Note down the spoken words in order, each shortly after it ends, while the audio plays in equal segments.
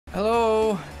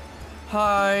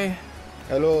Hi.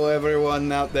 Hello everyone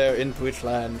out there in Twitch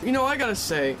land. You know, I gotta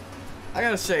say,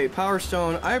 Power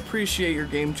Stone, I appreciate your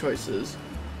game choices.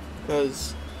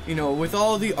 Because, you know, with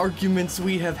all the arguments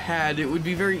we have had, it would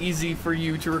be very easy for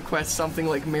you to request something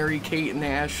like Mary, Kate, and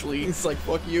Ashley. It's like,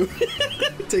 fuck you.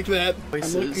 Take that.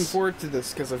 Voices. I'm looking forward to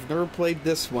this because I've never played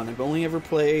this one. I've only ever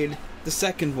played the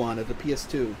second one of the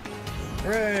PS2.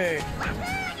 Hooray.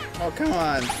 Oh, come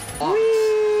on. Whee!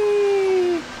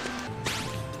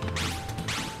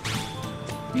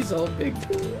 He's all big.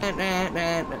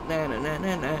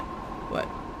 What?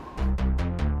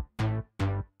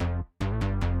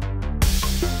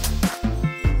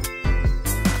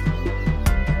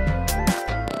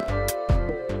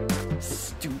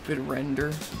 Stupid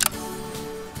render.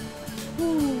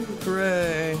 Ooh,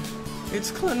 hooray.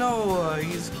 It's Klonoa.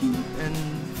 He's cute and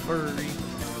furry.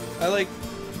 I like...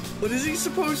 What is he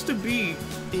supposed to be?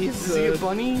 Is he a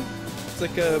bunny? It's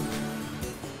like a...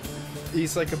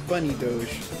 He's like a bunny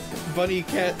doge. Bunny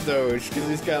cat doge, because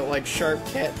he's got like sharp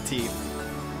cat teeth.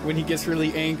 When he gets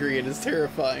really angry, it is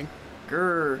terrifying.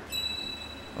 Grr.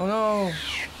 Oh no.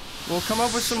 We'll come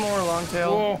up with some more, Longtail.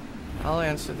 Whoa. I'll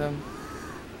answer them.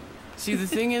 See, the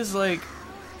thing is, like,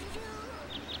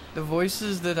 the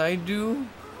voices that I do...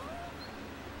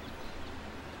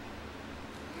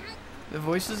 The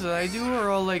voices that I do are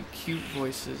all, like, cute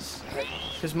voices.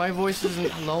 Because my voice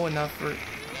isn't low enough for...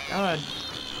 God.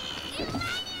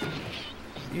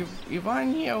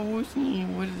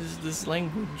 What is this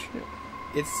language?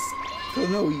 It's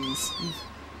Klonoese.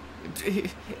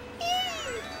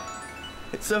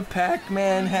 It's a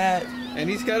Pac-Man hat. And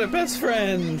he's got a best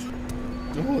friend.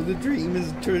 Oh, the dream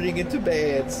is turning into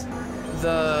bads.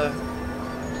 The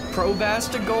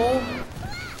Probastigol,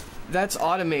 that's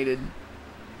automated.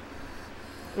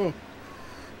 Oh.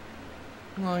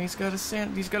 Well, he's got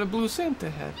a blue Santa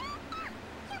hat.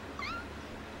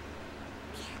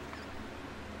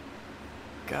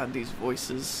 God, these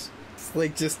voices. It's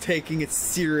like just taking a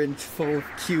syringe full of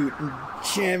cute and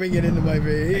jamming it into my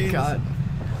veins.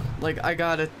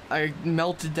 I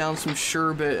melted down some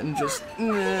sherbet and just,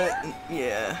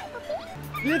 yeah.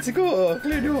 Let's go,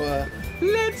 Klonoa.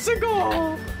 Let's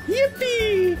go!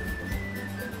 Yippee!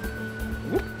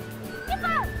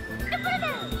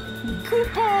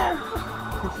 Koopa!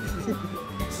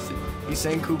 He's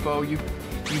saying Koopo, you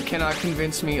cannot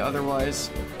convince me otherwise.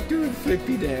 Do a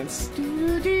flippy dance.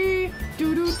 Doo-doo-dee,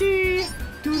 doo-doo-dee,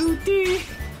 doo-doo-dee.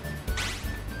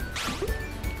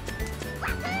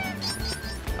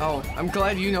 Oh, I'm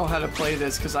glad you know how to play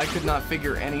this, because I could not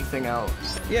figure anything out.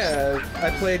 Yeah, I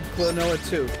played Klonoa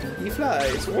too. He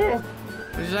flies. Whoa.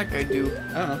 What does that guy do?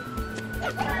 I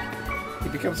don't know. He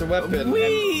becomes a weapon.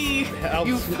 Whee!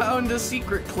 You found a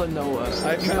secret Klonoa.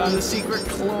 You found a secret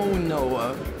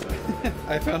Klonoa.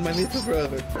 I found my little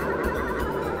brother.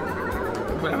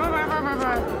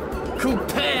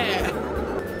 Coupe!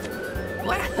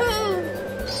 Wahoo!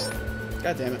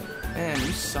 God damn it. Man,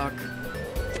 you suck.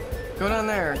 Go down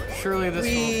there. Surely this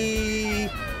Whee!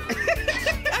 will...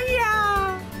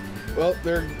 Yeah! Well,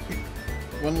 they're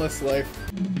one less life.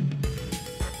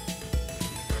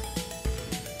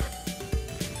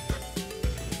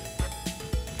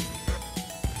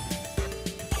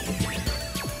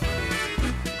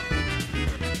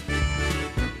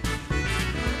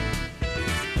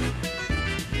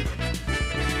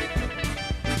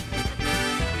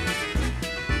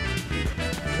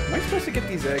 Am I supposed to get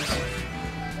these eggs?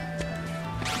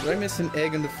 Did I miss an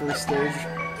egg in the first stage?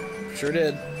 Sure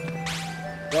did.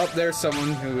 Well, there's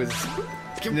someone who has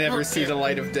never seen the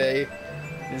light of day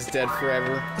and is dead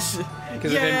forever.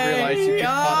 Because I didn't realize you could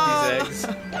pop these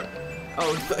eggs.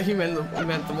 Oh, he meant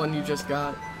the one you just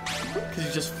got. Because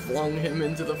you just flung him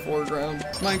into the foreground.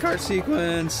 Minecart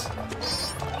sequence.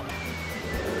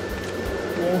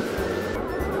 Whoa.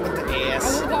 What the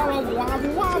ass?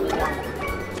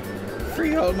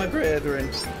 Free all my brethren.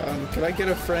 Could I get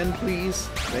a friend, please?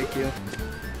 Thank you.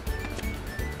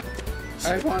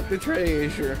 I want the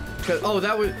treasure.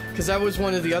 That was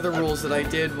one of the other rules that I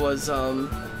did was,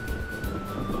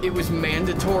 it was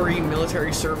mandatory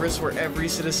military service where every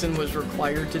citizen was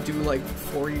required to do like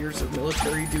 4 years of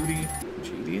military duty.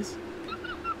 Jeez.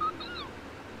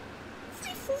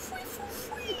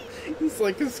 He's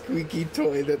like a squeaky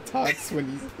toy that talks when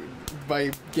he's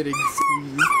by getting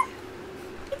squeezed.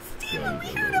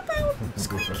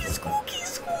 Squeaky, squeaky,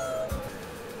 squeak.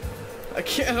 I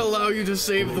can't allow you to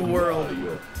save the world.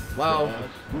 Wow.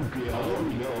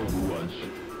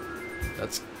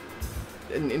 That's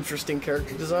an interesting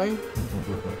character design.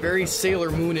 Very Sailor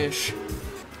Moonish.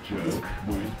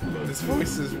 This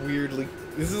voice is weirdly...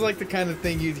 This is like the kind of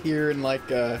thing you'd hear in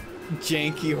like a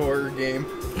janky horror game.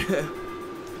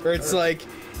 Or it's like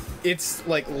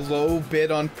low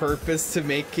bit on purpose to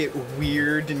make it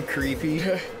weird and creepy.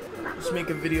 Just make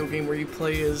a video game where you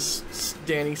play as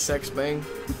Danny Sexbang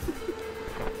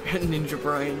and Ninja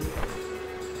Brian.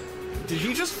 Did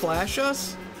he just flash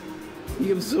us?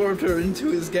 He absorbed her into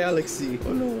his galaxy.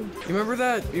 Oh no! You remember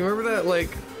that? like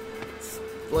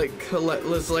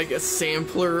was like a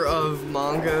sampler of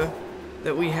manga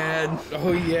that we had?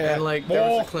 Oh yeah. And like there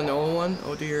was a Klonoa one.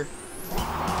 Oh dear.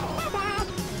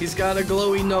 He's got a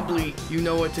glowy nubbly. You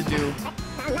know what to do.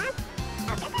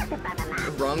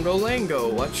 Rongo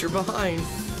Lango, watch your behind.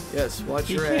 Yes, watch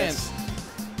your ass.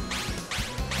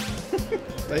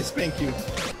 I spank you.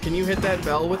 Can you hit that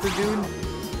bell with the dude?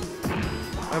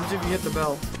 How much if you hit the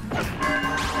bell?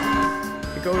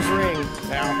 It goes ring.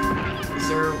 Ow. Is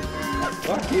there...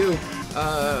 Fuck you.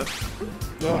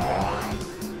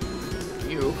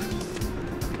 You.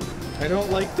 I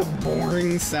don't like the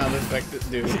boring sound effect it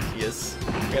do. Yes.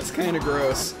 That's kind of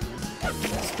gross.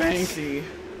 Spank. See.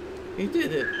 He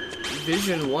did it.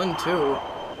 Vision 1, too.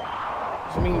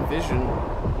 What do you mean vision?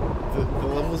 The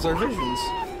levels are visions.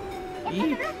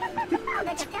 Eep.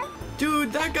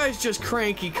 Dude, that guy's just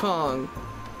Cranky Kong.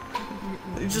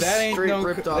 Just that ain't straight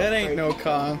ripped off. That ain't no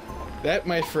Kong. That,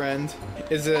 my friend,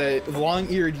 is a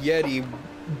long-eared Yeti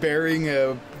bearing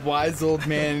a wise old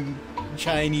man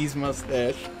Chinese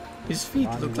mustache. His feet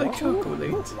look like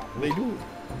chocolate. They do.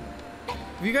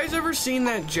 Have you guys ever seen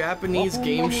that Japanese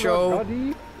game show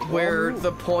where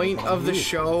the point of the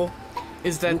show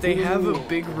is that they have a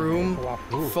big room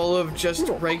full of just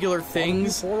regular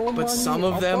things, but some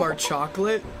of them are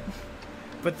chocolate,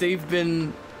 but they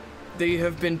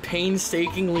have been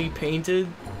painstakingly painted?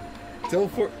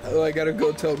 I gotta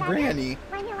go tell Granny.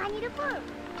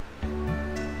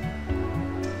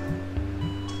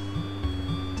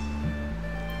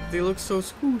 They look so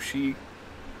squishy.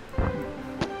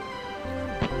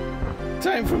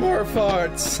 Time for more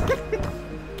farts.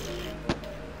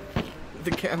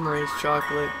 The camera is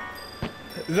chocolate.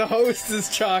 The host is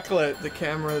chocolate. The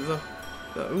camera,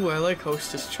 ooh, I like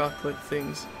Hostess chocolate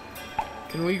things.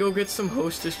 Can we go get some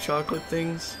Hostess chocolate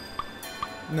things?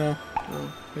 No.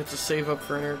 No. We have to save up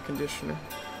for an air conditioner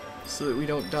so that we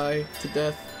don't die to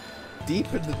death.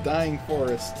 Deep in the dying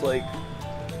forest.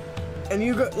 And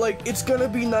you got, it's gonna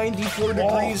be 94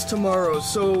 degrees tomorrow,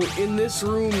 so in this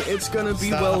room, it's gonna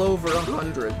be well over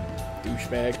 100.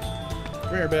 Douchebag.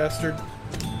 Come here, bastard.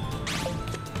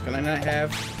 Can I not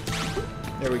have?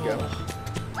 There we go.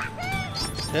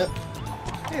 Yep.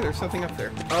 Hey, there's something up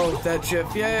there. Oh, that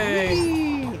GIF. Yay!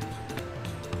 Whee!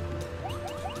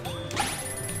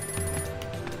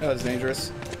 That was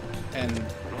dangerous. And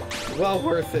well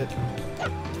worth it.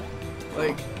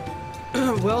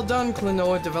 Well done,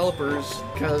 Klonoa developers,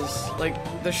 because,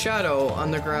 the shadow on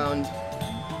the ground,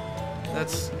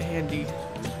 that's handy.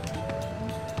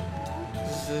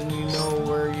 Then you know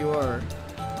where you are.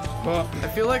 Well, I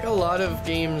feel like a lot of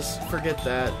games forget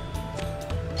that.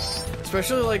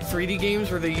 Especially, 3D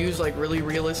games where they use, really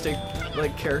realistic,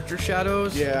 character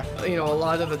shadows. yeah. You know, a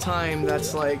lot of the time,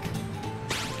 that's,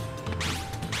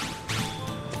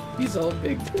 he's all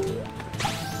big.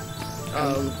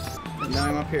 And now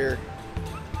I'm up here.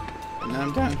 And now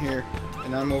I'm down here.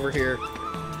 And now I'm over here.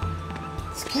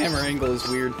 This camera angle is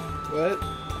weird. What?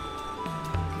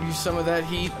 Use some of that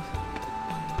heat.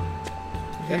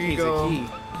 Here That you needs go. a key.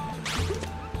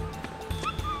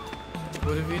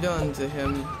 What have you done to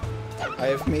him? I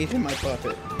have made him my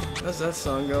puppet. How's that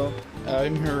song go?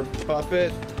 I'm your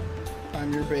puppet.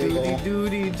 I'm your bagel. Doody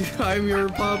doody doo. I'm your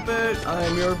puppet.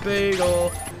 I'm your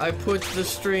bagel. I put the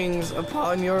strings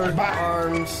upon your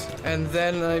arms, and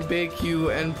then I bake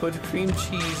you and put cream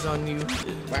cheese on you.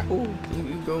 Wow. Didn't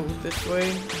you go this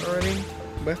way already?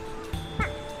 What?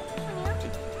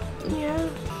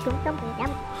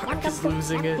 Huck is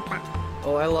losing it.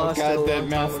 Oh, I lost it a God, long that time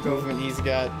mouth ago. movement he's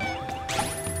got. I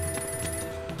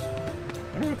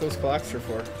don't know what those clocks are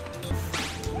for.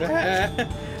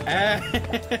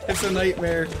 It's a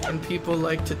nightmare. And people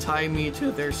like to tie me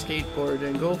to their skateboard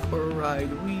and go for a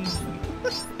ride. Wee.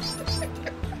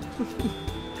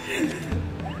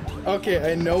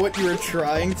 Okay, I know what you were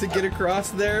trying to get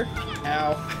across there.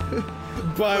 Ow.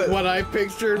 But what I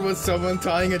pictured was someone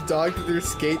tying a dog to their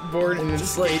skateboard and then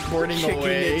Just skateboarding kicking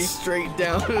away. it straight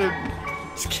down.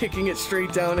 Just kicking it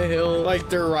straight down a hill. Like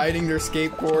they're riding their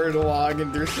skateboard along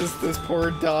and there's just this poor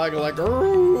dog like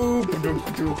 "Ooh."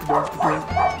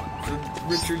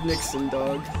 Richard Nixon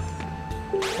dog.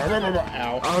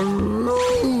 Ow.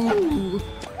 Arroo!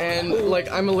 And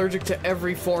I'm allergic to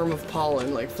every form of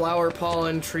pollen, like flower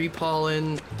pollen, tree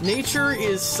pollen. Nature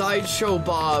is Sideshow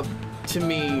Bob to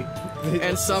me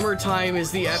And summertime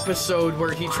is the episode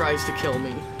where he tries to kill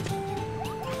me.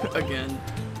 Again.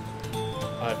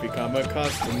 I've become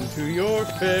accustomed to your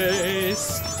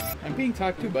face. I'm being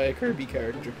talked to by a Kirby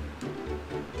character.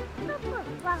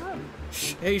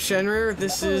 Hey Shenrir,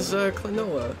 this is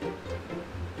Klonoa.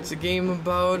 It's a game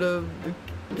about a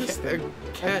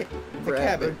cat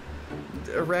rabbit.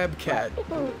 A rab cat.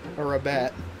 Or a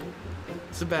bat.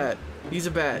 It's a bat. He's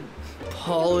a bat.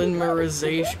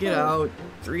 Polymerization. Get out.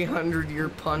 300-year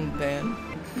pun ban.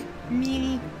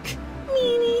 Meanie.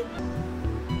 Meanie.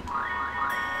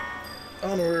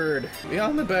 Onward.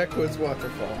 Beyond the backwoods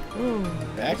waterfall.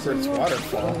 Backwards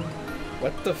waterfall?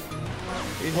 What the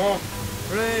oh.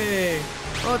 Hooray!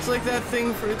 Oh, it's like that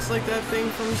thing from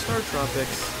Star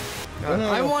Tropics.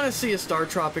 I want to see a Star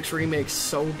Tropics remake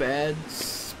so bad.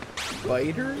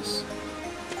 Spiders?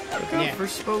 Look out for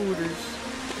spoders.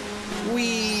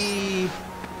 Wee.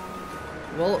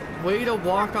 Well, way to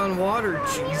walk on water,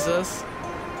 Jesus.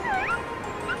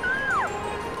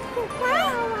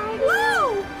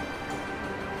 Whoa!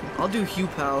 I'll do Hugh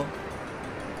Pow.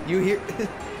 You hear?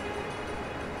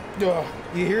 Oh,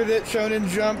 you hear that Shonen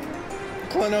Jump?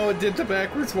 Klonoa did the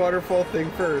backwards waterfall thing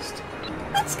first.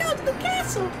 Let's go to the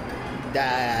castle.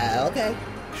 Okay.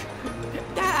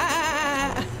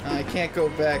 I can't go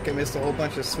back. I missed a whole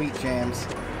bunch of sweet jams.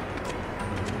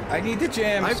 I need the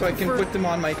jams so I can put them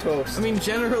on my toast. I mean,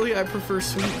 generally I prefer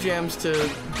sweet jams to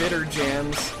bitter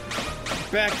jams.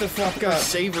 Back the fuck up.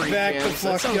 Savory Back jams. the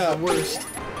fuck that sounds up. the worst.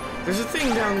 There's a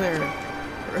thing down there.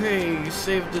 Hey, you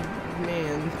saved a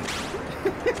man.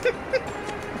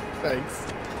 Thanks.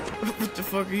 What the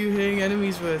fuck are you hitting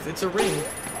enemies with? It's a ring.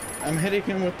 I'm hitting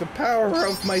him with the power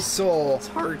of my soul. It's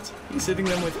heart. He's hitting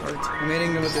them with heart. I'm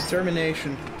hitting them with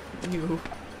determination. You.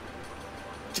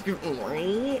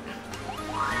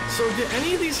 So, do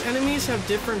any of these enemies have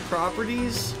different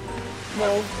properties?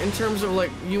 Well, in terms of,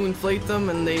 like, you inflate them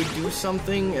and they do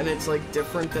something and it's, like,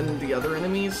 different than the other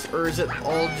enemies? Or is it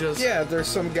all just... Yeah, there's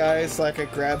some guys, like, I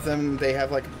grab them, they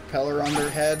have, like, a propeller on their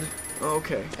head.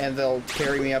 Okay. And they'll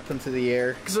carry me up into the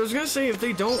air. Because I was gonna say, if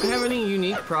they don't have any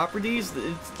unique properties,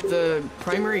 the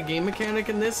primary game mechanic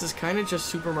in this is kind of just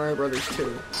Super Mario Brothers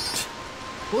 2.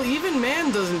 Well, even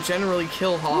man doesn't generally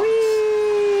kill hawks.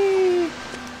 Whee!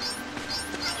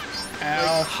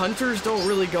 Ow. Like, hunters don't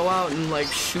really go out and, like,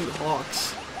 shoot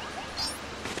hawks.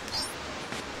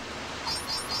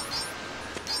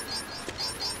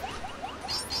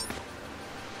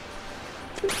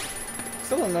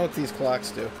 Still don't know what these clocks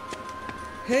do.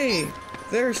 Hey,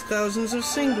 there's thousands of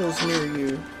singles near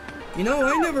you. You know,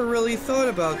 I never really thought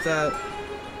about that.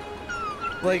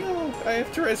 Like, oh, I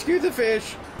have to rescue the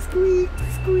fish. Squeak,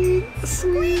 squeak,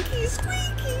 squeaky,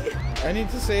 squeaky. I need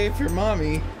to save your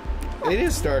mommy. It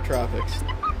is Star Tropics.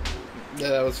 Yeah,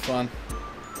 that was fun.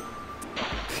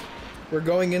 We're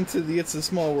going into the It's a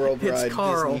Small World ride. It's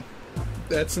Carl. Disney.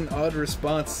 That's an odd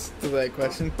response to that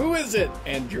question. Who is it?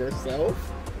 And yourself?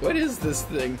 What is this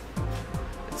thing?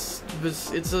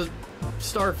 It's a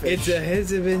starfish.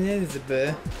 It's a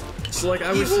Elizabeth. So, like,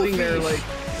 I was sitting there, like,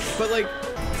 but, like,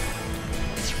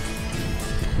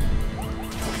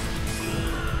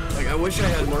 I wish I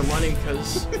had more money,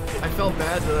 because I felt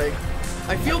bad that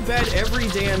I feel bad every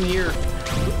damn year.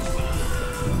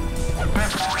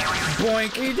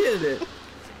 Boink! He did it.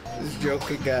 This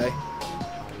Joker guy.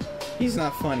 He's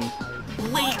not funny.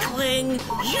 Weakling!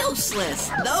 Useless!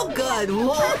 No good!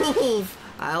 Wolf!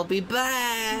 I'll be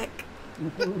back!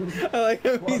 I like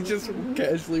how he just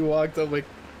casually walked up like,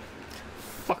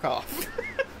 fuck off.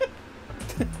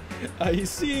 I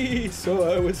see, so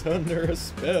I was under a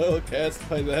spell cast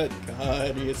by that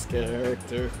gaudiest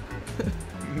character.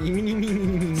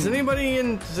 Does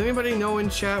anybody know in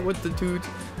chat what the dude?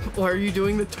 Why are you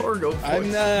doing the Torgo voice?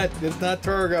 I'm not. It's not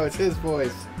Torgo. It's his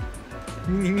voice.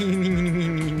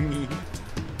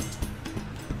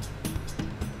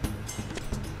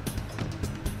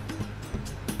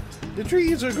 The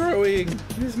trees are growing.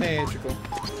 It is magical.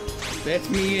 Let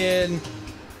me in.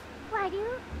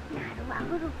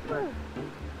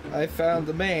 I found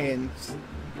the man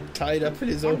tied up in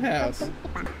his own house.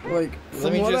 Like,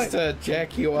 let me just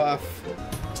jack you off.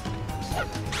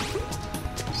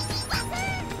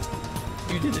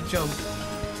 You did a jump.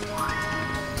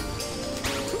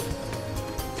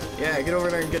 Yeah, get over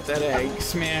there and get that egg.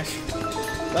 Smash.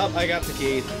 Oh, I got the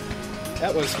key.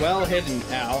 That was well hidden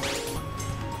now.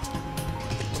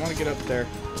 I want to get up there.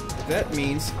 That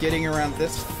means getting around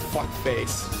this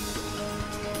fuckface.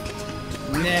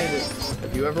 Negative.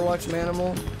 Have you ever watched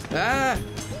Manimal? Ah!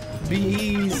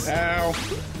 Bees! Ow.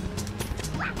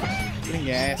 Getting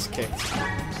your ass kicked.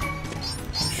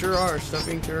 sure are. Stop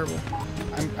being terrible.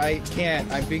 I can't.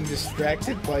 I'm being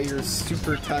distracted by your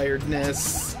super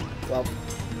tiredness. Well,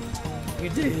 You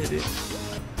did it.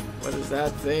 What is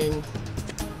that thing?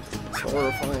 It's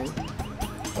horrifying.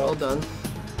 Well done.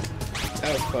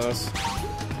 that was close.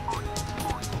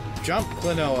 Jump,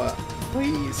 Klonoa,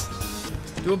 please.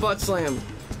 Do a butt slam.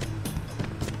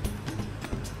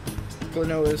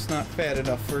 Klonoa is not fat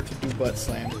enough for it to do butt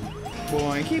slam.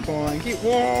 Boinky, boinky,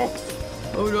 whoa!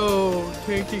 Oh no,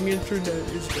 taking internet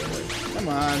is bad. Come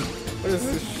on. What is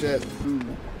this shit?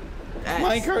 That's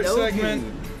Minecart no segment.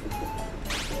 good.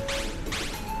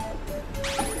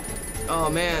 Oh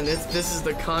man, this is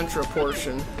the Contra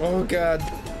portion. Oh god.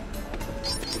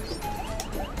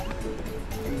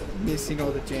 I'm missing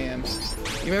all the jams.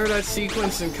 You remember that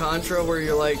sequence in Contra where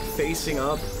you're like facing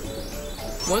up?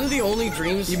 One of the only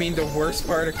dreams. You mean the worst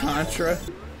part of Contra?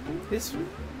 This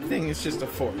thing is just a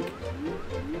fork.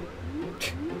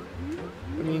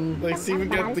 I mean, Like, it's even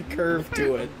got the curve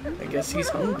to it. I guess he's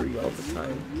hungry all the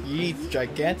time. He eats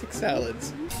gigantic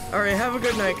salads. Alright, have a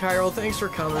good night, Kyril. Thanks for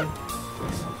coming.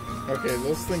 Okay,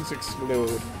 those things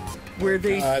explode. Where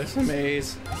they. God, it's a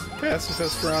maze. Fastest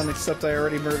as strong, except I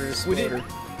already murdered a spider.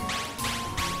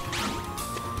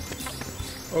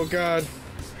 Oh god.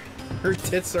 Her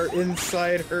tits are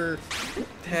inside her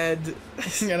head,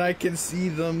 and I can see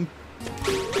them.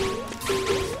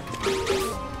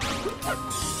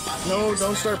 No,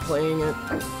 don't start playing it.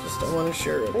 Just don't want to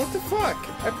share it. What the fuck?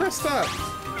 I pressed stop.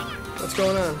 What's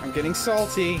going on? I'm getting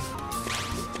salty.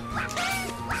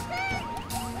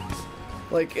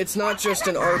 Like, it's not just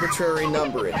an arbitrary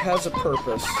number, it has a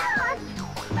purpose.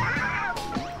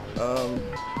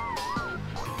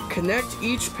 Connect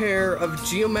each pair of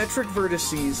geometric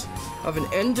vertices of an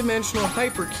n-dimensional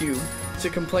hypercube to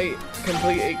complete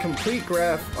a complete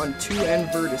graph on two n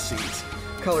vertices.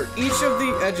 Color each of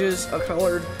the edges a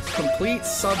colored complete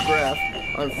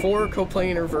subgraph on 4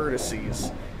 coplanar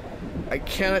vertices. I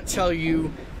cannot tell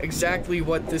you exactly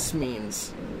what this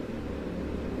means.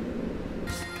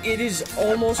 It is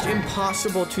almost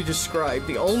impossible to describe.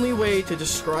 The only way to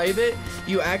describe it,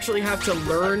 you actually have to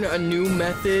learn a new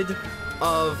method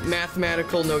of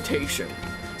mathematical notation.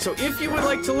 So if you would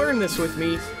like to learn this with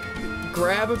me,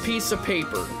 grab a piece of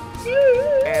paper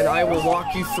and I will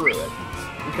walk you through it.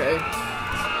 Okay?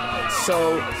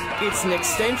 So it's an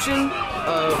extension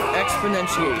of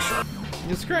exponentiation.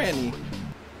 It's Granny.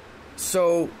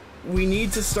 So we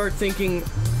need to start thinking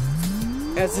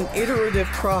as an iterative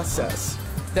process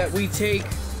that we take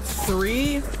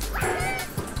 3.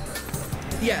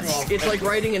 Yes, it's like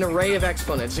writing an array of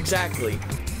exponents, exactly.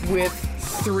 With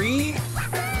 4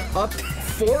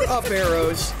 up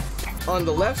arrows on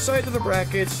the left side of the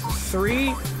brackets,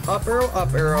 3 up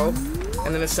arrow,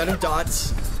 and then a set of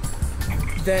dots,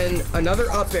 then another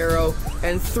up arrow,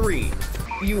 and 3.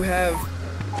 You have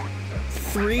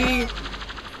 3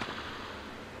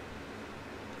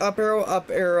 up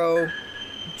arrow,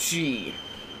 G.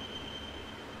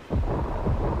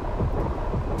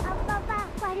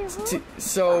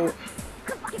 So,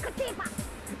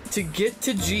 to get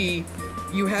to G,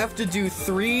 you have to do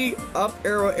 3 up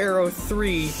arrow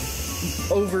 3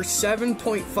 over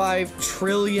 7.5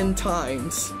 trillion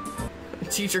times.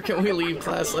 Teacher, can we leave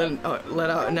class? Let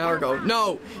out an hour ago.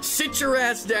 No! Sit your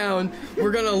ass down!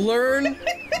 We're gonna learn.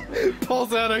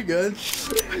 Pulls out a gun.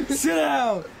 Sit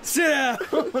down! Sit down!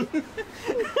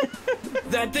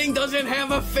 That thing doesn't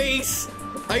have a face!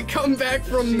 I come back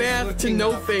from math to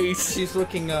no face. She's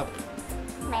looking up.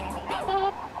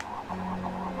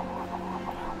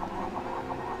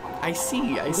 I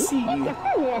see.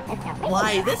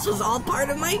 Why, this was all part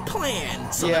of my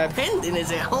plan. So Yeah. the pendant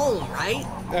is at home, right?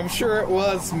 I'm sure it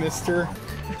was, mister.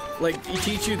 Like, he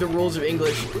teach you the rules of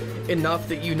English enough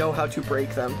that you know how to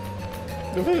break them.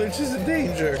 The village is in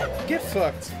danger. Get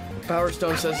fucked. Power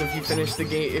Stone says if you finish the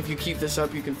game, if you keep this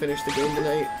up, you can finish the game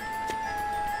tonight.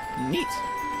 Neat.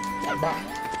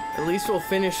 At least we'll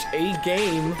finish a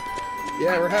game.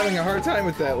 Yeah, we're having a hard time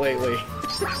with that lately.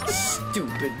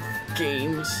 Stupid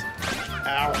games.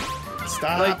 Ow.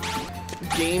 Stop. Like,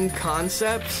 game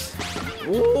concepts.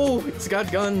 Ooh, it's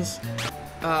got guns.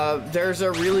 There's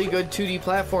a really good 2D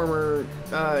platformer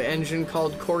engine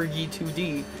called Corgi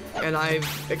 2D, and I've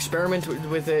experimented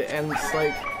with it, and it's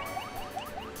like...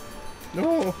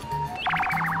 No.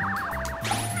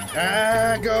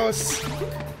 Ah, ghosts.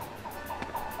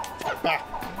 Bah.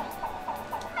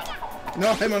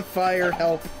 No, I'm on fire.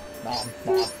 Help. Nom,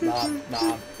 nom,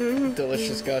 nom, nom.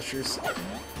 Delicious gushers.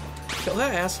 Kill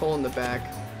that asshole in the back.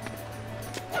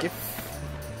 Get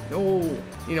No.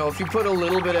 You know, if you put a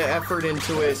little bit of effort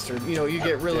into it, you know, you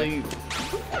get really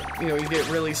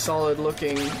solid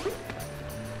looking.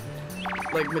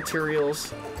 like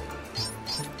materials.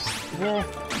 Well,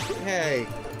 hey.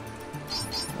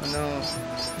 Oh no.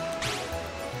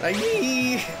 Aye.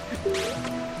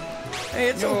 Hey,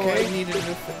 it's No, okay. I needed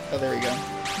to... Oh, there we go.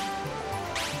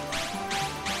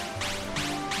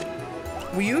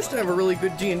 We used to have a really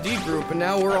good D&D group, and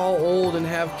now we're all old and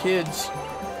have kids.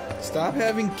 Stop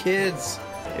having kids.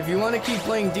 If you want to keep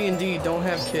playing D&D, don't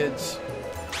have kids.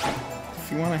 If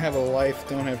you want to have a life,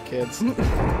 don't have kids.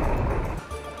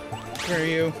 Where are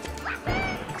you?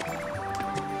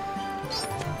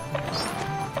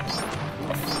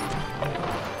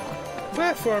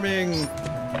 Platforming!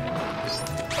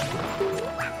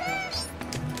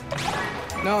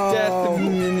 No.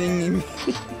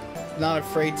 Not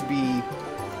afraid to be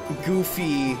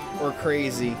goofy or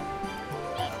crazy.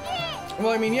 Well,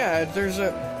 I mean, yeah, there's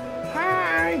a...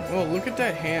 Hi! Oh, look at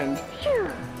that hand.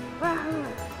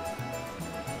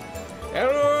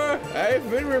 Hello, I've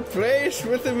been replaced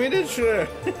with a miniature.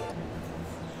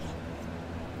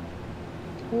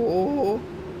 Oh.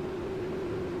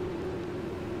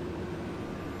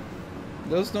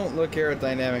 Those don't look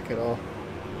aerodynamic at all.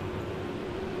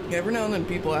 Every now and then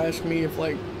people ask me if,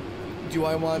 like, do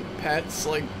I want pets,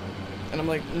 like, and I'm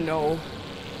like, no.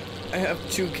 I have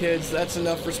 2 kids, that's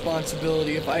enough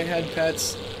responsibility. If I had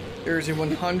pets, there's a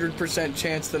 100%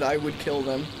 chance that I would kill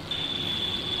them.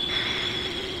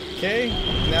 Okay,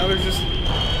 now they're just...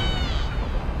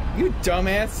 You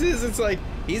dumbasses, it's like,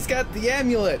 he's got the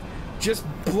amulet. Just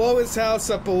blow his house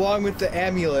up along with the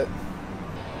amulet.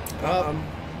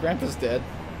 Grandpa's dead.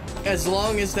 As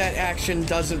long as that action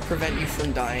doesn't prevent you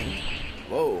from dying.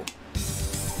 Whoa.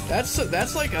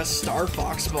 That's like a Star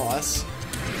Fox boss.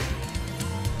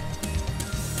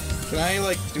 Can I,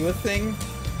 like, do a thing?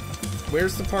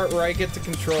 Where's the part where I get to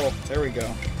control? There we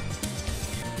go.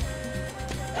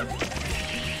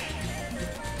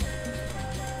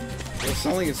 It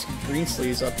sounds like it's green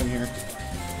sleeves up in here.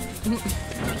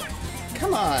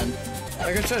 Come on!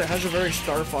 Like I said, it has a very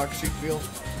Star Foxy feel.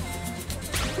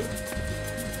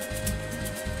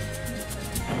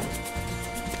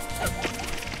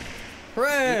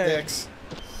 Hooray! Dicks.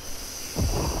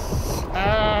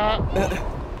 Ah!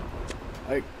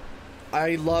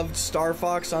 I loved Star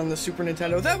Fox on the Super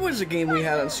Nintendo. That was a game we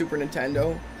had on Super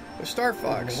Nintendo. With Star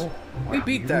Fox. We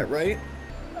beat that, right?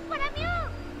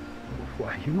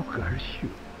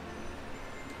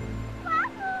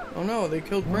 Oh no, they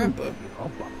killed Grandpa.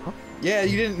 Yeah,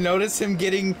 you didn't notice him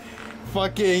getting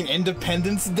fucking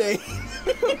Independence Day?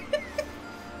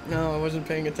 No, I wasn't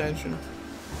paying attention.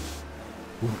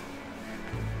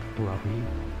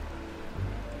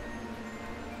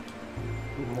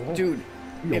 Dude,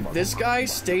 if this guy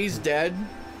stays dead,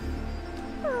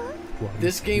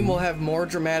 this game will have more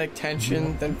dramatic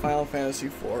tension than Final Fantasy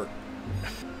IV.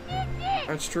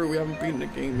 That's true, we haven't beaten the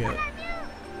game yet.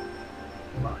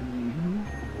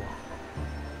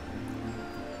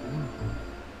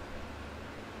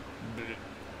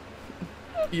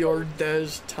 You're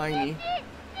Des Tiny.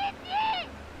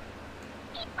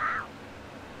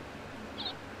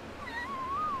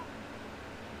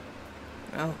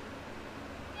 Wow.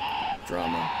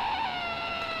 Drama.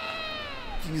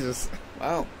 Jesus.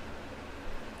 Wow.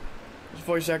 This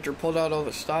voice actor pulled out all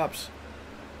the stops.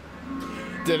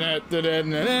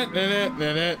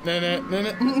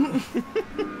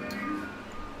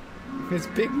 His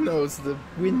big nose, the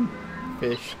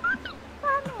windfish.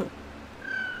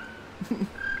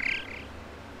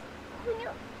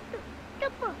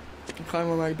 Climb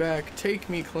on my back. Take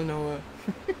me, Klonoa.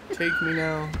 Take me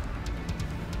now.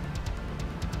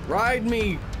 Ride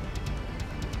me!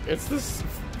 It's this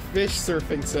fish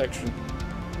surfing section.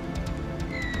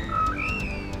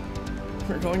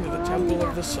 We're going to the Temple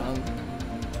of the Sun.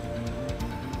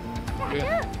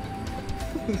 Yeah.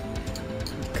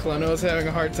 Klonoa's having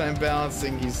a hard time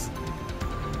balancing. He's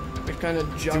Kind of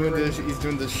doing juggling. he's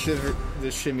doing the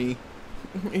shimmy.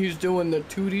 He's doing the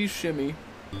 2D shimmy.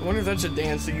 I wonder if that's a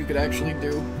dance that you could actually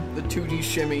do. The 2D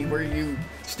shimmy, where you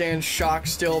stand shock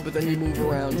still, but then you move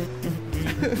around.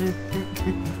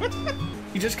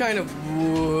 You just kind of...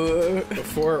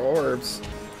 Before orbs,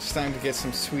 it's time to get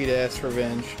some sweet-ass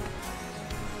revenge.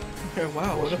 Yeah,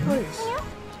 wow, what a place.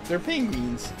 They're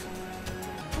penguins.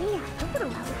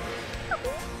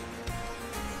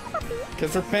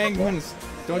 Because they're penguins.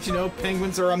 Don't you know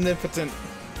penguins are omnipotent?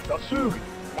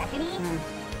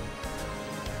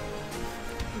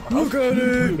 Look at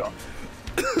it!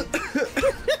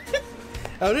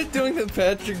 How did doing the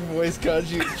Patrick voice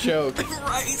cause you to choke?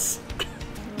 Rice.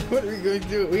 What are we going to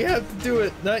do? We have to do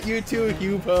it. Not you too,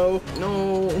 Hupo.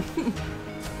 No.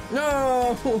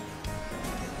 No!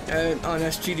 And on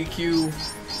SGDQ,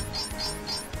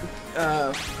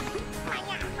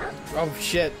 Oh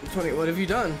shit. Tony, what have you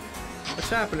done? What's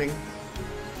happening?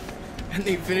 And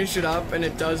they finish it up, and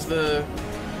it does the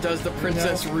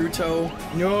Princess Ruto.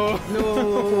 No.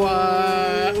 No.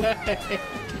 Why?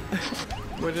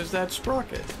 What is that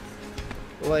sprocket?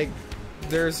 Like,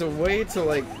 there's a way to,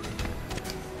 like,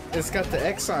 it's got the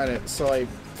X on it, so I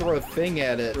throw a thing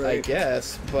at it, Right. I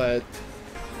guess, but...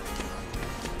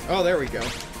 Oh, there we go.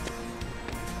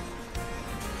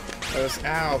 I was,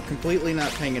 ow, completely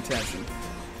not paying attention.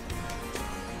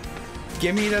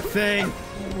 Give me the thing!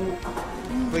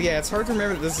 But yeah, it's hard to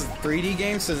remember that this is a 3D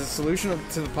game, so the solution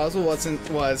to the puzzle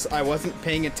was I wasn't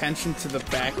paying attention to the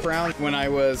background when I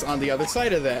was on the other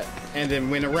side of that, and then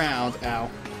went around, ow.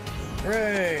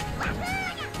 Hooray!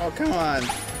 Oh, come on.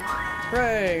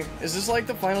 Hooray! Is this like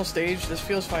the final stage? This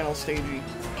feels final stagey.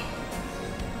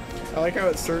 I like how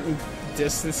at certain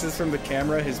distances from the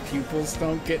camera, his pupils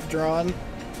don't get drawn.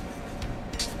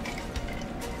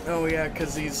 Oh yeah,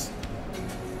 because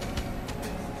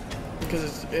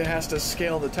it has to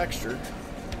scale the texture.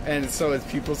 And so his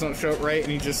pupils don't show it right,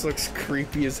 and he just looks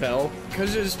creepy as hell.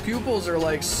 Because his pupils are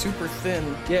like super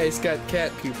thin. Yeah, he's got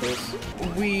cat pupils.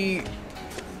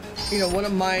 One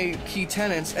of my key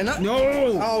tenets, and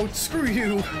No! Oh, screw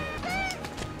you!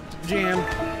 Jam.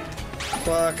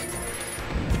 Fuck.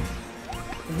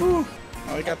 Whew.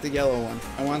 Oh, I got the yellow one.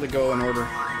 I wanted to go in order,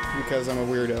 because I'm a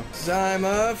weirdo. 'Cause I'm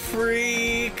a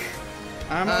freak.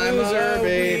 I'm a loser,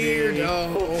 baby.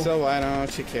 Weirdo. So why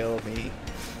don't you kill me?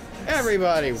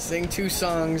 Everybody! Sing 2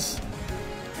 songs.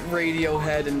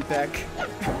 Radiohead and Beck.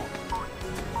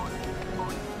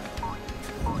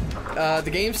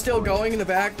 The game's still going in the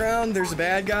background. There's a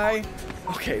bad guy.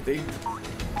 Okay, they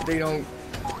don't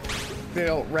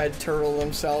red turtle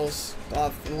themselves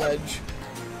off the ledge.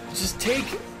 Just take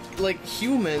like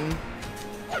human.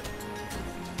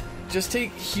 Just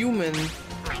take human.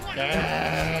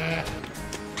 Yeah.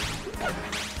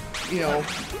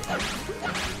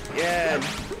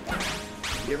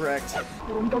 Get wrecked.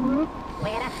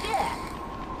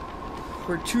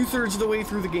 We're 2/3 of the way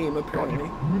through the game, apparently.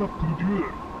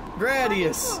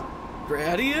 Gradius!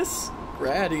 Gradius?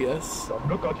 Gradius.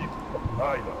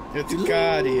 It's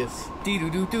Gaudius.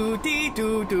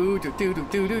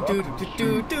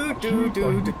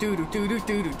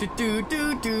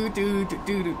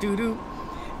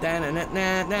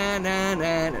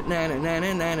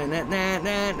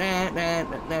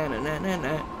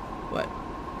 What?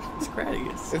 It's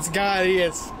Gradius. It's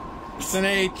Gaudius. It's an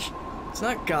H. It's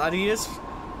not Gaudius.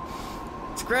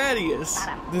 It's Gradius.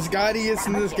 There's Gaudius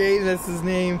in this game, that's his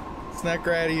name. It's not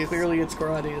Gradius. Clearly it's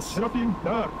Gradius.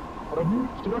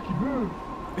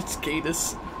 It's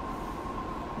Gatus.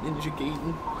 Ninja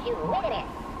Gaiden.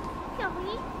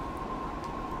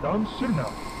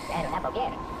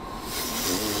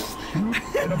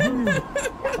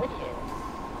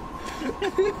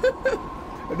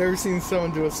 I've never seen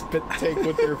someone do a spit take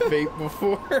with their vape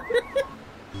before.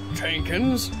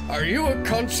 Jenkins, are you a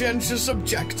conscientious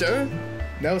objector?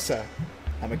 No, sir.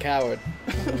 I'm a coward.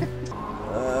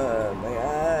 My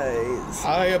eyes.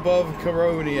 High above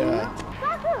Coronia.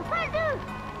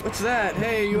 What's that?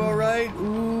 Hey, you alright?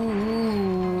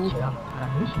 Ooh.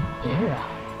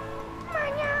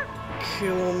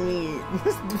 Kill me.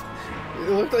 It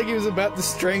looked like he was about to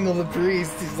strangle the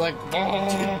priest. He's like,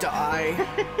 To die.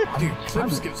 The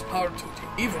eclipse gives power to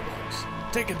the evil ones.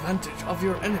 Take advantage of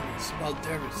your enemies while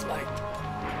there is light.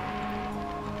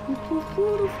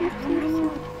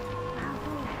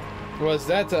 was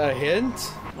that a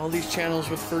hint? All these channels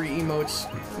with furry emotes.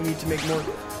 We need to make more.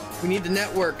 We need to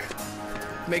network.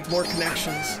 Make more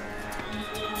connections.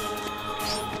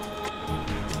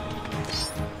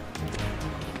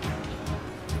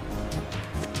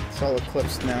 It's all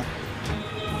eclipsed now.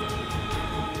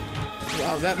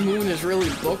 Wow, that moon is really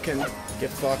booking.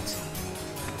 Get fucked.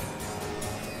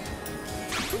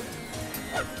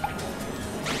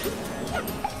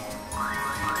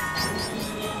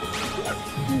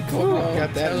 Oh,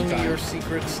 got that tell in me time. your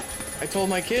secrets. I told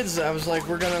my kids, I was like,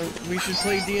 we should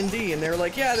play D&D, and they were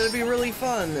like, yeah, that'd be really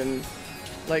fun, and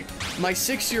like, my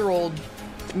 6-year-old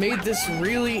made this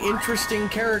really interesting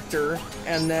character,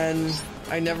 and then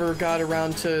I never got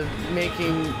around to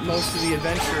making most of the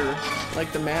adventure,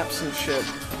 like the maps and shit.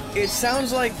 It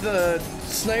sounds like the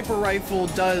sniper rifle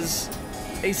does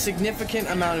a significant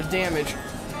amount of damage.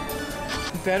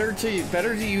 Better to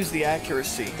use the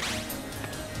accuracy.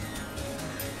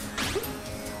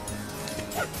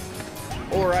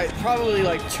 Or probably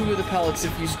like 2 of the pellets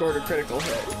if you scored a critical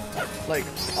hit. Like,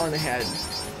 on the head.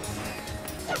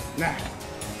 Nah.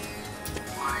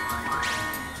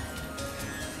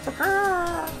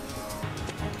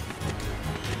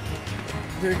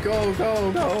 Here, go,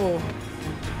 go, go.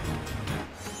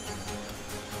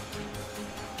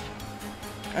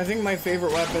 I think my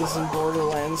favorite weapons in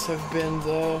Borderlands have been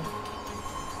the...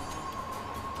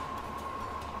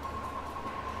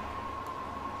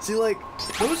 See, like,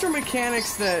 those are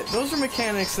mechanics that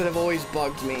have always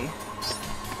bugged me.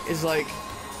 Is like,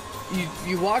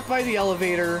 you walk by the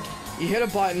elevator, you hit a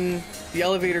button, the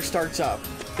elevator starts up.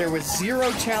 There was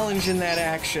zero challenge in that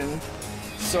action,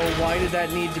 so why did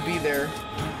that need to be there?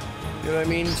 You know what I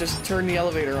mean? Just turn the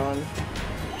elevator on.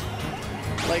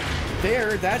 Like,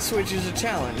 there, that switch is a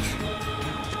challenge.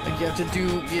 Like, you have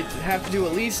to do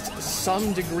at least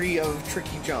some degree of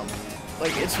tricky jump.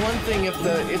 Like, it's one thing if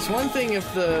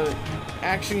the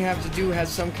action you have to do has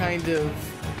some kind of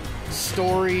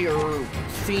story or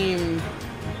theme.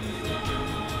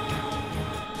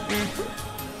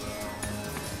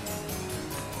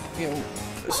 You know,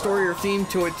 a story or theme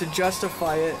to it to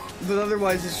justify it, but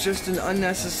otherwise it's just an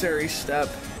unnecessary step.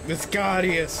 It's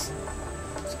Gradius.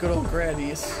 It's good old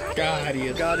Gradius.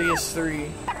 Gradius. Gradius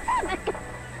 3.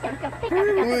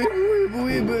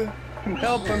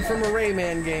 Help, I'm from a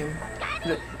Rayman game.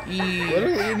 What do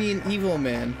you mean, evil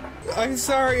man? I'm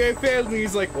sorry, I failed, and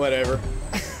he's like, whatever.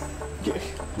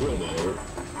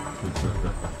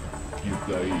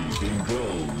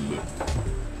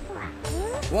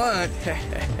 What?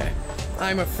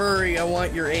 I'm a furry, I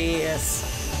want your ass.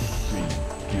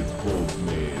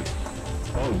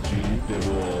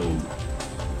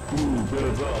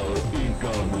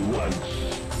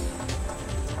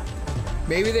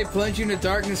 Maybe they plunged you into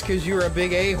darkness because you were a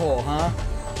big a-hole, huh?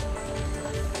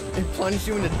 They plunged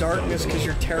you into darkness because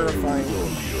you're terrifying.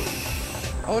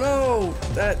 Oh no!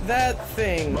 That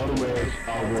thing! I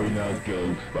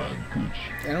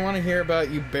don't want to hear about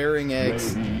you bearing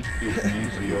eggs.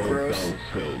 Gross.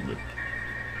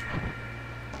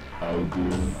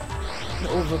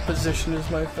 Oviposition is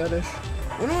my fetish.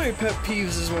 One of my pet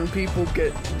peeves is when people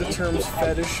get the terms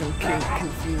fetish and kink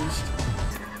confused.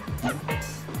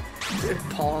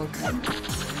 Ponk.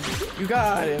 You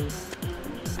got him.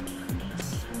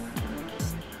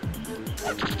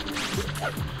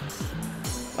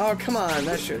 Oh, come on,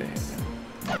 that should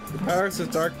have. The powers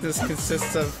of darkness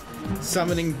consists of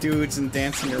summoning dudes and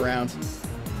dancing around.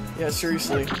 Yeah,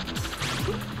 seriously.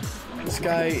 This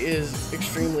guy is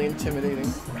extremely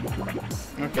intimidating.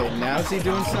 Okay, now is he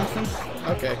doing something?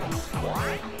 Okay.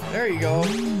 There you go.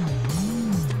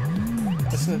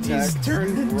 That's an attack. He's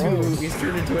turned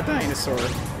into a dinosaur.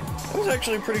 That was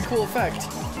actually a pretty cool effect.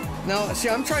 Now, see,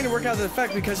 I'm trying to work out the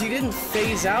effect because he didn't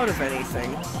phase out of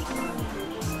anything.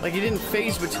 Like, he didn't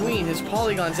phase between. His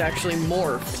polygons actually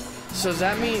morphed. So does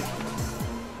that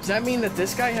mean that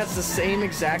this guy has the same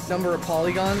exact number of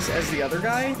polygons as the other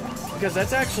guy? Because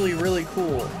that's actually really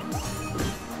cool.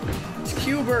 It's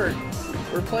Q-Bert.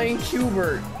 We're playing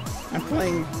Q-Bert. I'm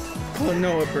playing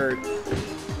Klonoa Bert.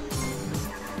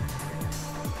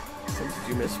 Did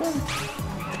you miss one?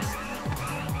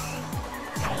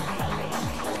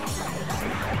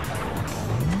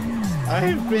 I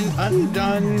have been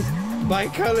undone by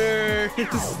colors.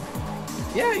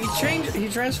 Yeah, he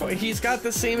transformed. He's got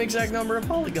the same exact number of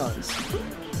polygons.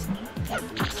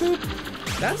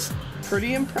 That's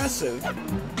pretty impressive.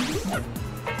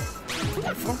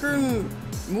 Fucking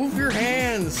move your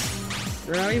hands.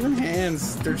 They're not even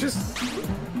hands. They're just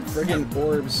friggin'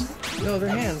 orbs. No, they're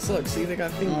hands. Look, see, they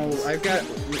got fingers. Oh, I've got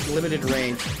limited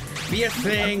range. Be a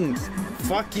thing.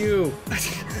 Fuck you.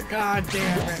 God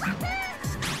damn it.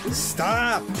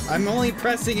 Stop! I'm only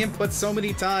pressing input so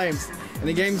many times, and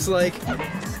the game's like...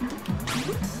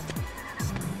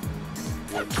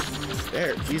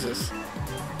 There, Jesus.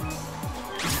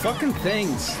 These fucking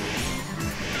things.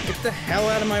 Get the hell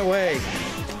out of my way.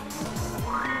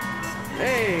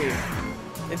 Hey!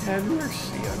 It had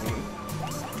mercy on me.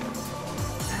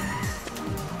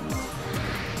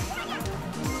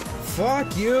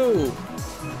 Fuck you!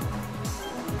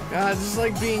 God, this is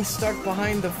like being stuck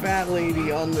behind the fat lady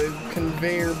on the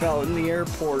conveyor belt in the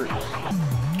airport.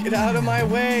 Get out of my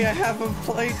way, I have a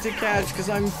flight to catch because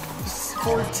I'm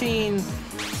 14.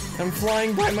 I'm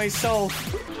flying by myself.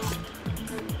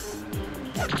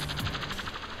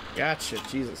 Gotcha,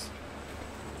 Jesus.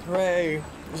 Hooray.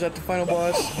 Is that the final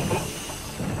boss?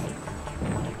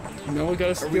 No, we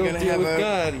gotta still deal with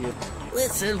Guardian.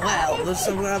 Listen well,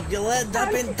 you'll end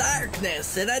up in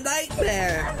darkness, in a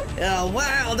nightmare, in a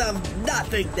world of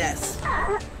nothingness.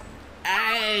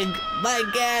 And my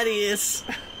Gradius.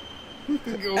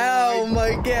 Ow,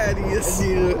 my Gradius.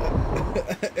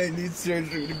 I need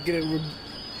surgery to get it.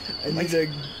 I need a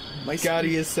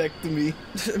Gradiusectomy.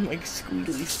 My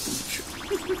squealy speech.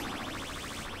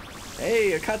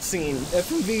 Hey, a cutscene.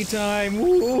 FMV time.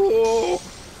 Woo!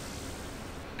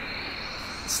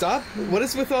 Stop. What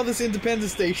is with all this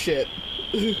Independence Day shit?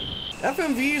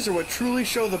 FMVs are what truly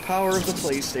show the power of the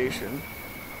PlayStation.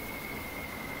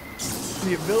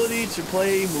 The ability to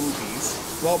play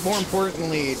movies. Well, more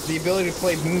importantly, the ability to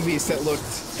play movies that looked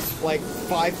like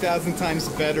 5,000 times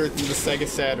better than the Sega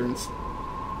Saturns.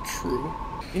 True.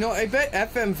 You know, I bet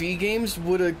FMV games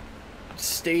would have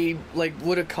stayed, like,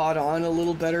 would have caught on a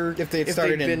little better if they'd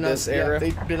started in this era. Yeah,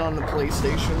 if they'd been on the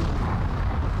PlayStation.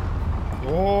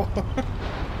 Oh.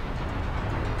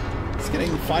 It's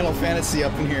getting Final Fantasy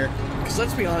up in here. Because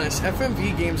let's be honest,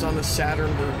 FMV games on the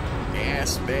Saturn were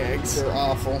ass bags. They're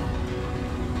awful.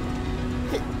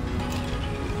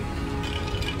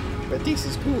 But this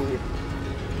is cool.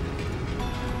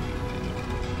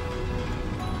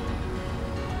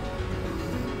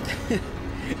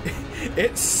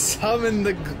 It summoned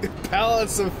the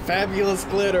palace of fabulous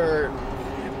glitter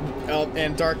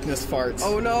and darkness farts.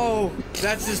 Oh no!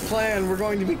 That's his plan. We're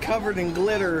going to be covered in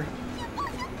glitter.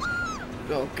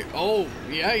 Okay. Oh,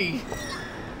 yay!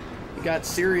 He got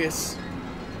serious.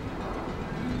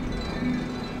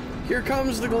 Here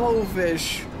comes the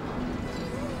glowfish.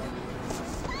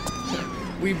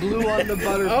 We blew on the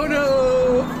butterfly. Oh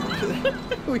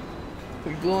no!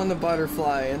 We blew on the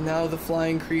butterfly, and now the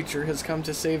flying creature has come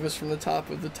to save us from the top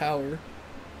of the tower.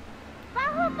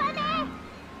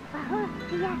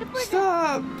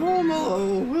 Stop,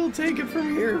 Pomelo! We'll take it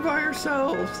from here by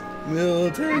ourselves.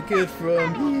 We'll take it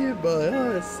from here by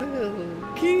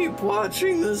ourselves. Keep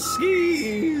watching the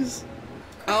skis.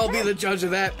 I'll be the judge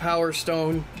of that, Power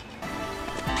Stone.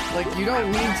 Like, you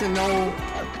don't need to know.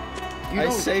 I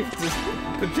saved this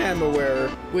pajama wearer.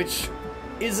 Which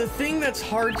is a thing that's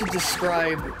hard to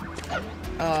describe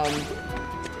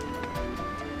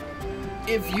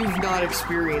if you've not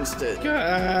experienced it.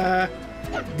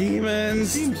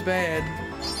 Demons. Seems bad.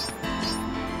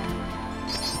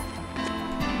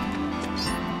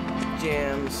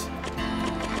 Jams.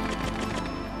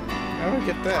 How do I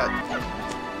get that?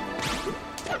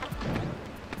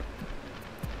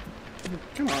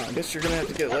 Come on. I guess you're gonna have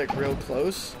to get, like, real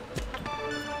close.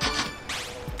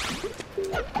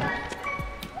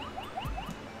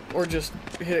 Or just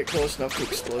hit it close enough to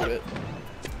explode it.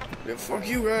 Yeah, fuck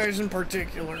you guys in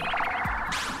particular.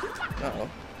 Uh-oh.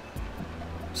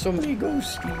 So many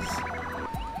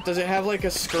ghosties. Does it have, like,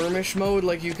 a skirmish mode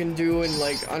like you can do in,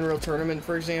 like, Unreal Tournament,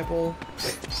 for example?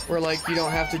 Where, like, you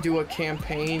don't have to do a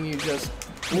campaign, you just...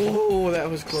 Whoa, that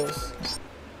was close.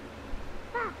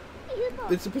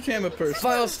 It's a pajama person.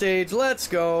 Final stage, let's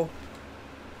go.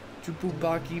 Chupu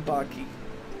Baki Baki.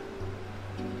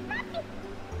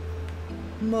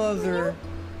 Mother.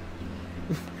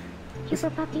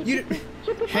 You.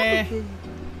 Heh.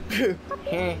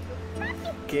 Heh.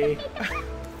 Okay.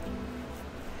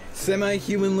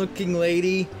 Semi-human looking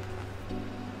lady.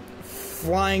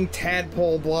 Flying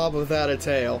tadpole blob without a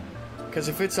tail. Because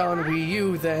if it's on Wii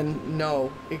U, then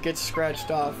no. It gets scratched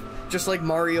off. Just like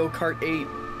Mario Kart 8.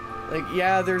 Like,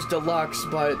 yeah, there's deluxe,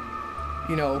 but,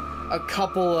 you know, a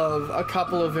couple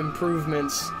of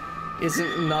improvements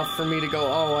isn't enough for me to go,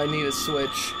 oh, I need a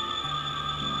Switch.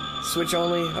 Switch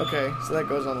only? Okay, so that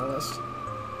goes on the list.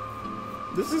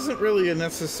 This isn't really a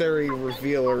necessary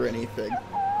reveal or anything.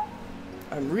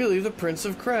 I'm really the Prince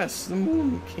of Crest, the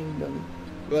Moon Kingdom.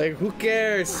 Like, who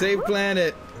cares? Save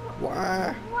planet.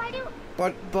 Why?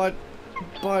 But,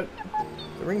 the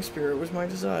Ring Spirit was my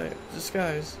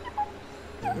disguise.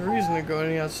 The reason to go in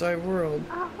the outside world.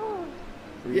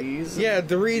 Reason? Yeah,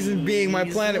 the reason being my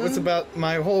planet was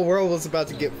my whole world was about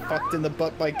to get fucked in the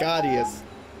butt by Gaudius.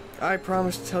 I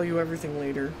promise to tell you everything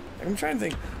later. I'm trying to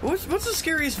think. What's the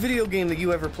scariest video game that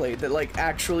you ever played that, like,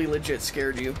 actually legit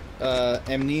scared you?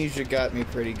 Amnesia got me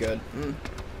pretty good.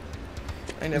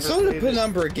 I never so did a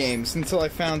number of games until I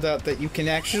found out that you can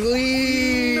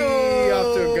actually...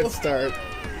 Off to a good start.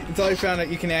 Until I found out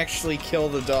you can actually kill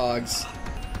the dogs.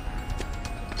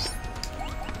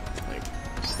 Like,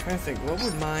 I'm trying to think, what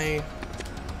would my...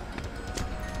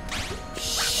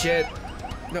 Shit.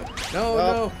 No.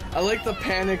 I like the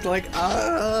panic, like,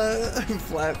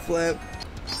 flap.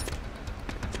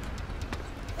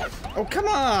 Oh, come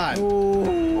on!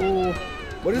 Oh.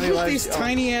 What is with these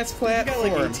tiny-ass platforms?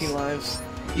 You got, like, 18 lives.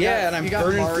 Yeah, and I'm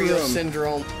burning through Mario them.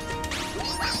 Syndrome.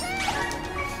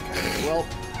 Well.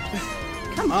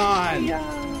 Come on!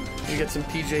 We get some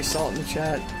PJ Salt in the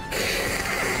chat.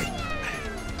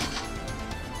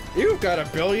 You've got 1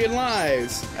 billion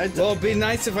lives. Well, it'd be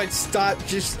nice if I'd stop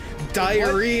just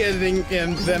diarrheaing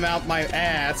them out my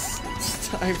ass. It's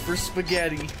time for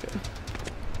spaghetti.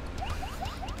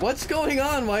 What's going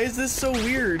on? Why is this so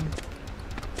weird?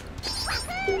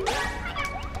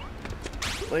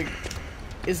 Like,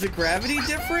 is the gravity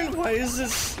different? Why is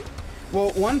this...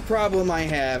 Well, one problem I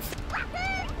have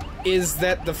is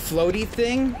that the floaty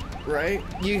thing, right?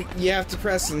 you have to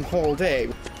press and hold A.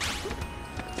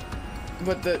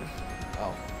 But the...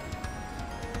 Oh.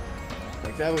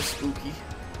 Like, that was spooky.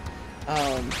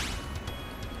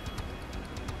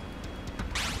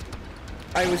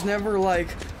 I was never like...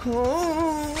 You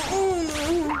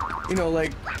know,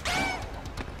 like...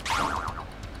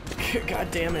 God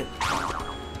damn it.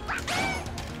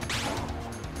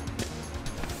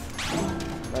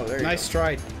 Oh, there you Nice go.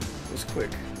 try. It was quick.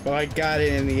 Well, I got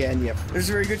it in the end, yep. There's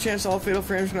a very good chance all fatal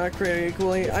frames are not created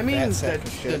equally. I mean,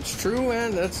 That's true,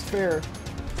 man. That's fair.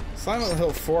 Silent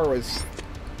Hill 4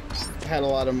 had a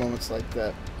lot of moments like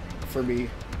that for me.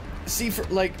 See, for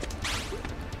like,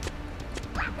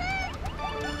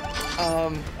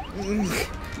 And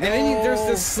then there's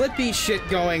this slippy shit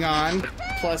going on.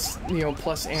 plus, you know,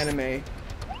 plus anime.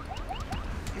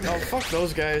 Oh, fuck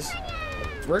those guys.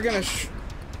 We're gonna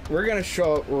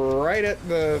show up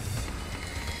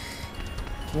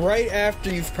right after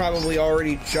you've probably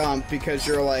already jumped, because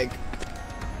you're like,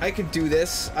 I could do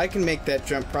this. I can make that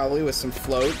jump probably with some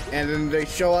float. And then they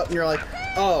show up and you're like,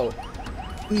 oh,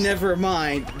 never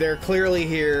mind. They're clearly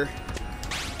here.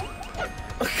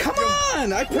 Oh, come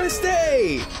on! I pressed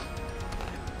A!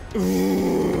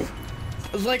 Ooh.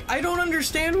 Like, I don't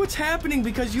understand what's happening,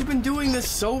 because you've been doing this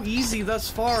so easy thus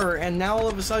far, and now all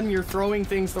of a sudden you're throwing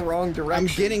things the wrong direction.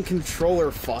 I'm getting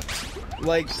controller fucked.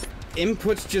 Like,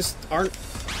 inputs just aren't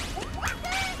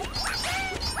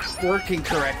working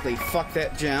correctly. Fuck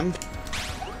that gem.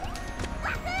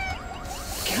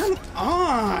 Come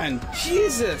on!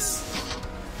 Jesus!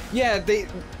 Yeah,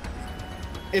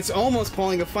 it's almost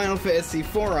pulling a Final Fantasy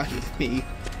IV on me.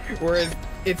 Where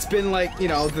it's been like, you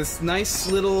know, this nice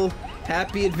little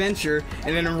happy adventure,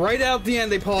 and then right out the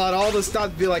end they pull out all the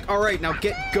stuff to be like, alright, now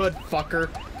get good, fucker.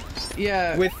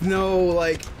 Yeah. With no,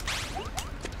 like,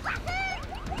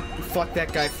 fuck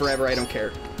that guy forever, I don't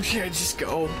care. Yeah, just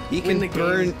go. He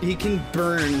can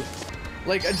burn.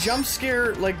 Like, a jump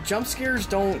scare, like, jump scares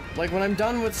don't, like, when I'm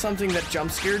done with something that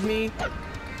jump scared me,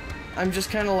 I'm just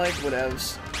kind of like,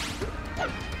 whatevs.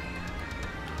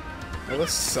 Well,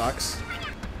 this sucks.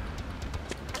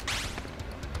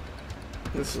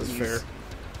 This is fair.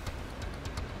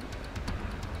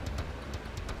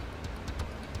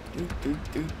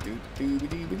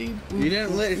 You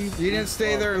didn't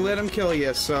stay there and let him kill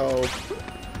you, so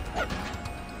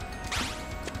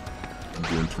I'm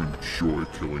going to enjoy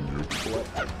killing you.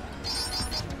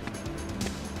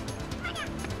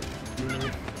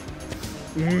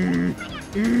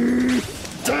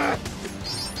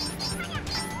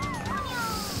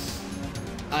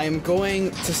 I'm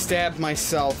going to stab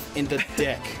myself in the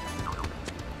dick.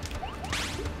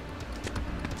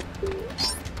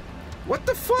 What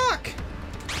the fuck?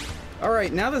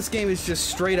 Alright, now this game is just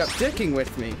straight up dicking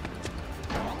with me.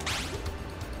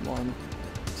 1,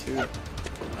 2.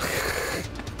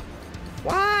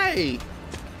 Why?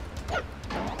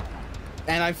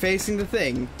 And I'm facing the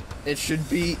thing. It should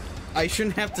be... I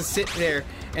shouldn't have to sit there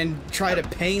and try to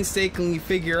painstakingly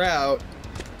figure out,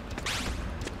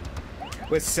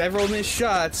 with several missed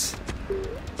shots,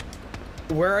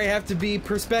 where I have to be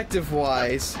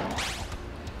perspective-wise.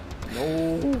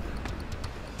 No.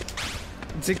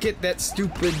 To get that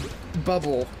stupid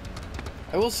bubble.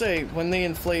 I will say, when they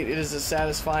inflate, it is a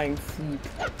satisfying whoop.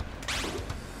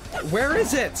 Where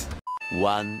is it?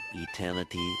 One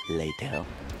eternity later.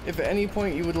 If at any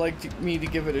point you would like me to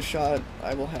give it a shot,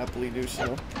 I will happily do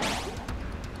so.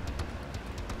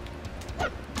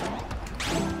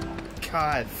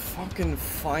 God. Fucking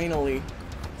finally.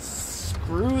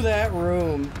 Screw that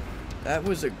room. That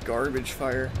was a garbage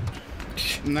fire.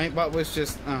 Nightbot was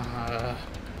just, 1,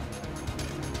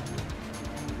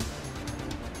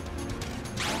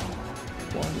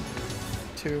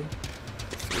 2,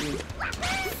 3,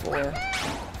 4,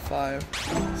 5,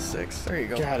 6. There you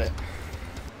go. Got it.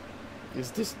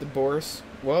 Is this the Boris?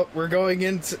 Well, we're going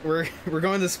into we're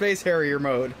going to Space Harrier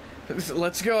mode.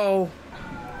 Let's go.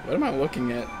 What am I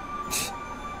looking at?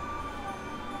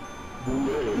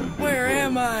 Where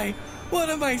am I? What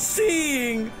am I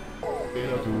seeing?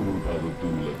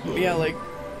 Yeah, like,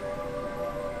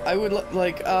 I would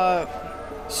like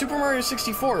Super Mario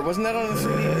 64. Wasn't that on the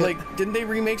 3D? Like, didn't they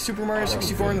remake Super Mario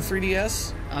 64 on the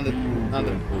 3DS? On the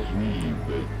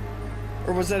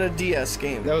Or was that a DS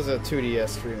game? that was a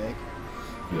 2DS remake.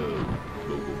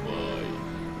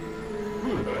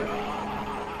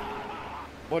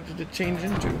 What did it change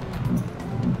into?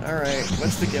 Alright,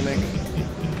 what's the gimmick?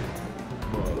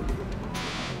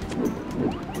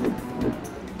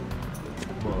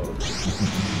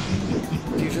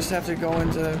 Do you just have to go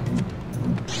into...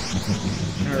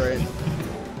 Alright.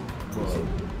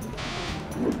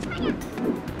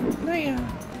 Naya.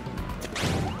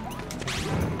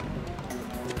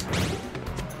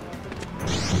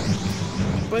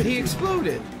 But he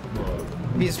exploded.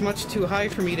 He's much too high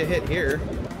for me to hit here.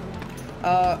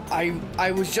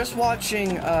 I was just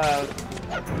watching, There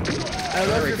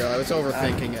we go, I was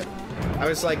overthinking it. I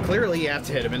was like, clearly you have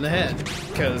to hit him in the head,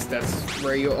 because that's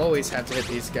where you always have to hit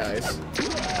these guys.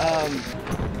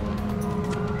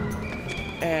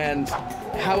 And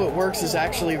how it works is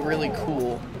actually really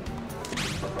cool.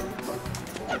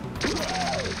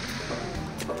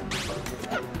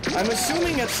 I'm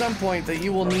assuming at some point that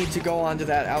you will need to go onto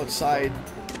that outside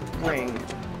ring.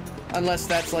 Unless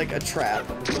that's like a trap.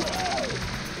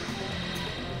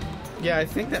 Yeah, I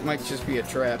think that might just be a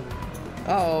trap.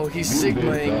 Oh, he's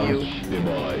sigmaing you.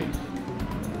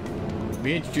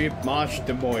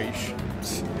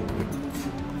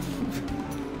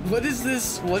 What is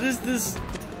this? What is this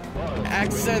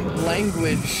accent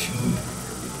language?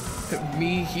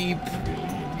 Me, heap,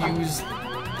 use,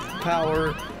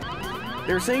 power.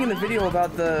 They were saying in the video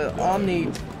about the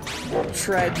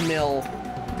treadmill,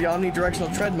 the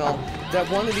omnidirectional treadmill, that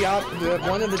one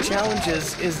of the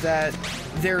challenges is that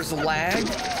there's lag.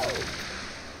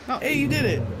 Oh. Hey, you did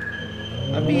it.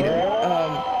 I beat it.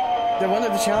 That one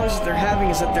of the challenges they're having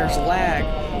is that there's lag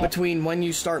between when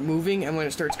you start moving and when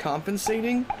it starts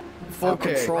compensating. Full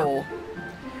control.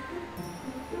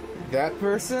 That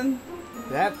person,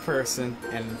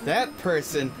 and that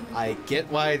person, I get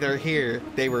why they're here.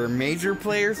 They were major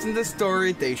players in the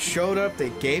story. They showed up.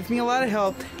 They gave me a lot of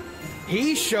help.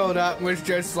 He showed up and was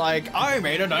just like, I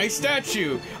made a nice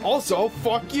statue. Also,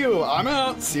 fuck you. I'm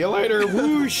out. See you later.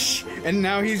 Whoosh. And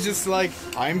now he's just like,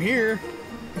 I'm here.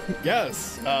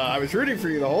 Yes. I was rooting for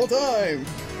you the whole time.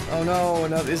 Oh no,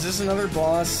 is this another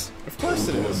boss? Of course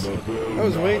it is. That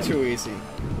was way too easy.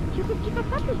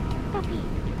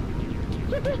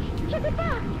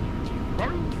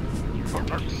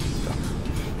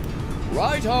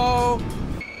 Righto!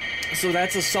 So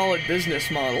that's a solid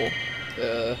business model.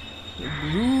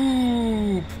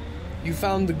 Goop! You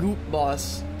found the goop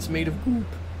boss. It's made of goop.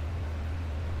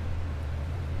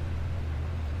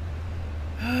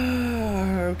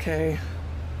 Okay.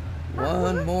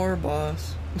 One more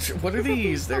boss. What are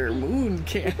these? They're moon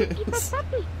cannons.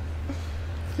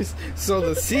 So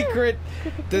the secret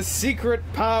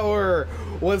power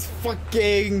was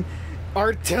fucking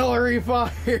artillery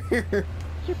fire.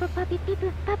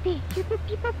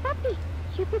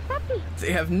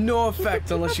 They have no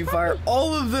effect unless you fire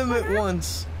all of them at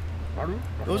once.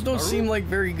 Those don't seem like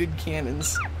very good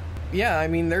cannons. Yeah, I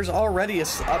mean, there's already a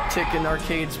uptick in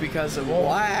arcades because of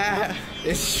wah.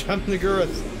 It's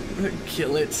Shamnagurath.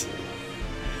 Kill it.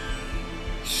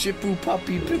 Shippu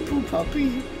puppy, pippu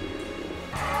puppy.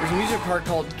 There's a music part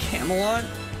called Camelot.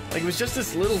 Like, it was just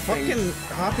this little thing. Fucking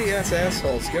hoppy ass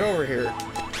assholes, get over here.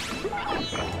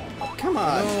 Come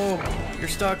on. No, you're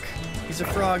stuck. He's a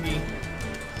froggy.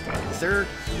 Sir,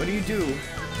 what do?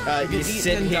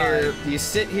 You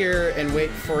sit here and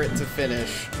wait for it to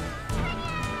finish.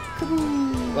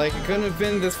 Kaboom. Like, it couldn't have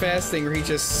been this fast thing where he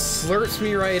just slurps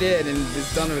me right in and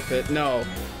is done with it. No.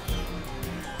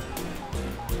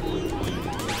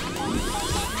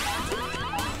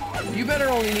 You better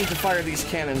only need to fire these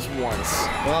cannons once.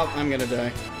 Well, I'm gonna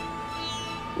die.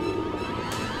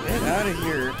 Get out of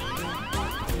here.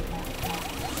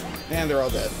 And they're all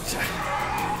dead.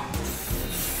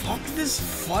 Fuck this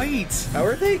fight. How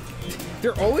are they?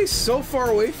 They're always so far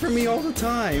away from me all the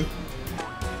time.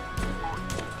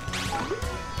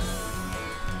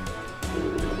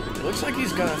 Looks like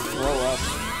he's gonna throw up.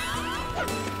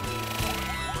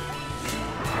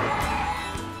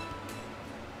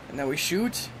 And now we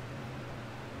shoot.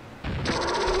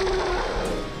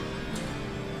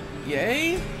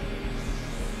 Yay?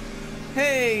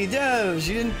 Hey, Devs,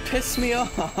 you didn't piss me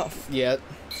off. Yet.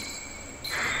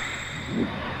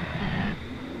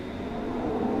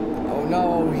 Oh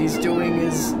no, he's doing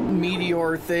his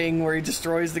meteor thing where he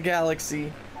destroys the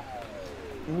galaxy.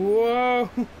 Whoa!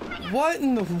 What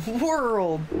in the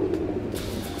world?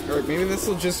 Alright, maybe this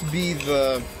will just be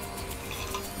the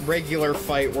regular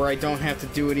fight where I don't have to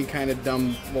do any kind of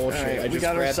dumb bullshit. Alright, we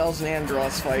got ourselves an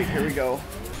Andross fight. Here we go.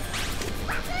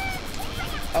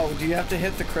 Oh, do you have to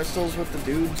hit the crystals with the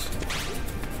dudes?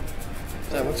 Is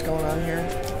that what's going on here?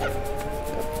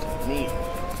 Neat.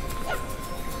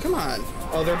 Come on.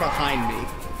 Oh, they're behind me.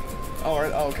 Oh,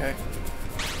 okay.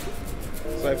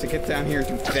 So I have to get down here and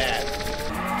do that.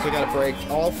 So I gotta break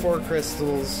all 4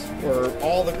 crystals, or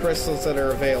all the crystals that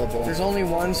are available. There's only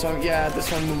one, so yeah,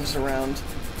 this one moves around.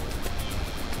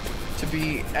 To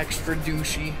be extra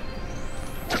douchey.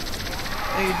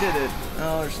 Hey, you did it.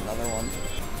 Oh, there's another one.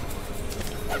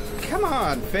 Come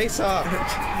on, face off.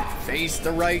 Face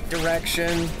the right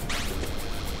direction.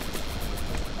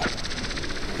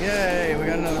 Yay, we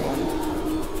got another one.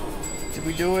 Did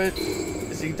we do it?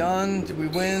 Is he done? Did we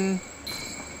win?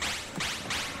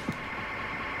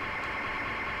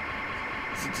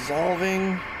 Is it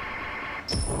dissolving?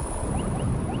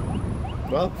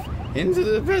 Well, into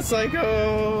the pit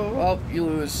psycho. Well, you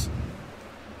lose.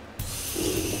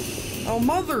 Oh,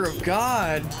 mother of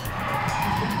God!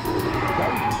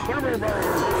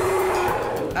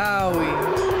 Owie.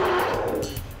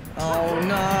 Oh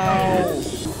no!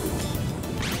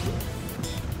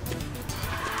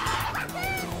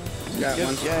 Got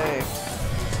one. Yay.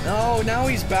 No, now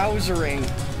he's Bowsering.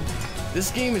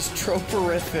 This game is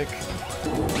troporific.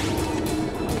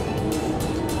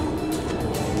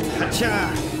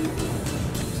 Hacha!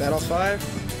 Is that all 5?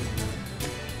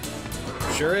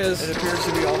 Sure is. It appears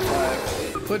to be all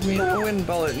 5. Put me in a wind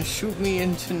bullet and shoot me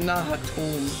into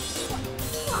Nahatum.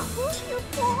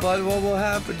 But what will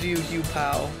happen to you, Hugh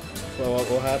Pow? Well, what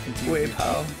will happen to you? Wait,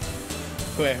 Pow.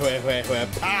 Wait.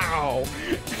 Pow!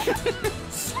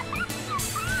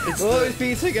 It's We'll always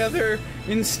be together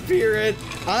in spirit.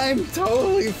 I'm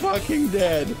totally fucking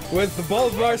dead. With the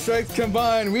both of our strengths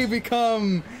combined, we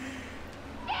become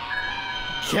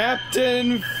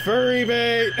Captain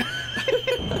Furrybait.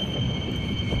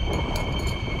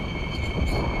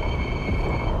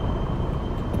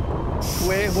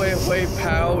 Wait,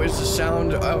 Pow is the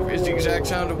sound of, is the exact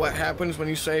sound of what happens when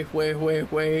you say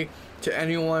wait to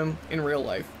anyone in real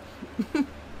life.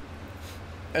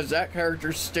 As that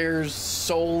character stares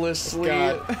soullessly.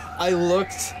 God, I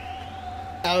looked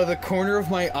out of the corner of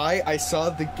my eye, I saw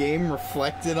the game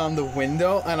reflected on the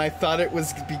window, and I thought it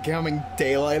was becoming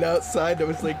daylight outside. I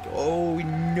was like, oh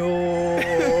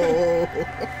no.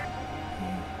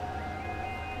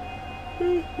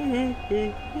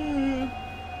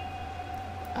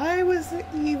 I was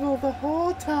evil the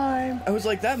whole time. I was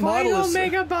like, that model is...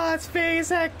 Megabots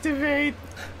phase activate.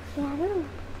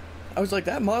 I was like,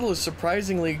 that model is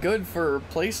surprisingly good for a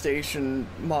PlayStation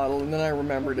model, and then I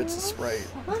remembered it's a sprite.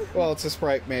 Well, it's a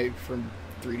sprite made from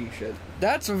 3D shit.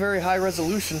 That's a very high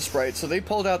resolution sprite, so they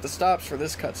pulled out the stops for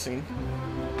this cutscene.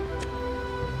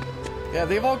 Yeah,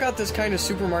 they've all got this kind of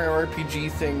Super Mario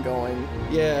RPG thing going.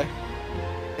 Yeah.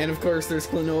 And of course there's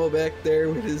Klonoa back there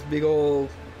with his big old...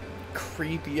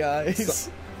 creepy eyes.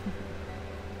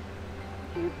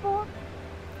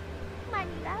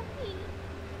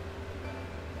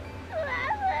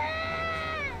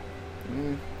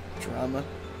 Drama.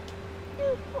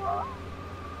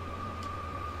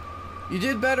 You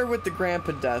did better with the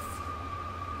grandpa death.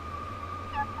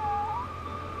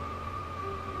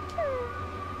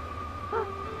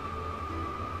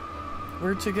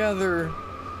 We're together.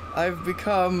 I've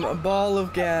become a ball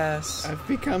of gas. I've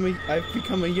become a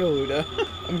Yoda.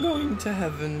 I'm going to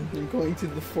heaven. I'm going to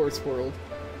the Force world.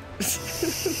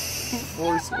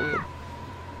 Force world.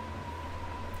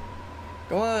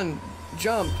 Go on,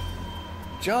 jump.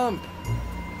 Jump.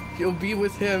 You'll be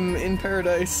with him in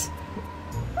paradise.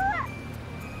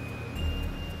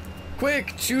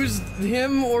 Quick, choose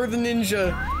him or the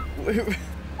ninja.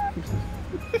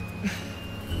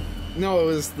 No, it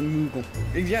was the Moogle.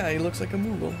 Yeah, he looks like a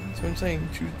Moogle. That's what I'm saying.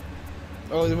 Choose.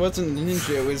 Oh, it wasn't the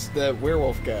ninja, it was the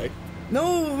werewolf guy.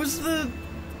 No, it was the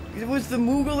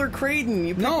Moogle or Kraden.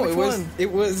 You pick No, which one.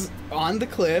 it was on the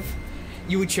cliff.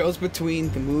 You chose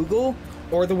between the Moogle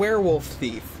or the werewolf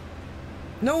thief.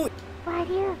 No. Right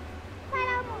here.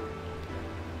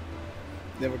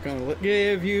 Never gonna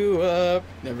give you up.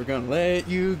 Never gonna let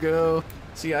you go.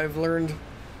 See, I've learned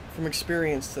from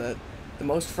experience that the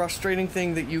most frustrating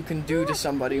thing that you can do to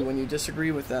somebody when you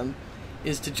disagree with them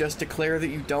is to just declare that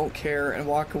you don't care and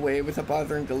walk away without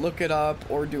bothering to look it up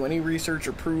or do any research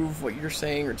or prove what you're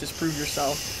saying or disprove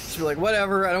yourself. Just be like,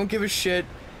 whatever, I don't give a shit.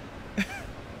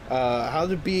 How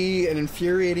to be an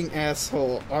infuriating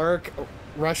asshole. Arc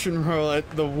Russian Roulette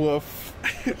the Wolf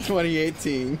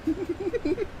 2018.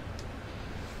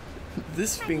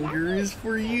 This finger is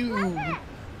for you.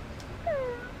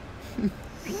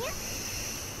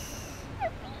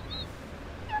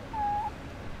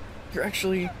 You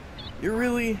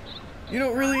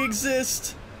don't really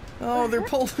exist. Oh, they're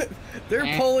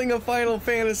pulling a Final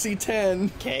Fantasy X.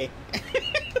 Okay.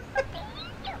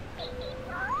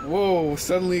 Whoa,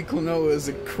 suddenly Klonoa is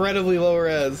incredibly low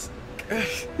res.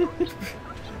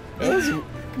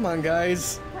 Come on,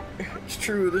 guys. It's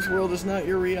true, this world is not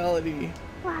your reality.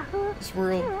 This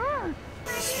world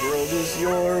is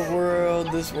your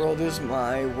world. This world is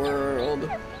my world.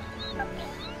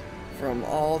 From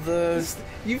all the...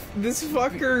 This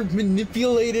fucker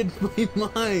manipulated my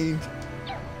mind.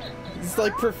 It's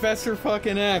like Professor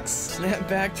fucking X. Snap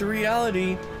back to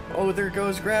reality. Oh, there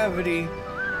goes gravity.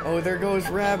 Oh, there goes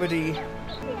Rabbity.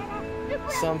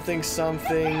 Something,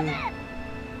 something.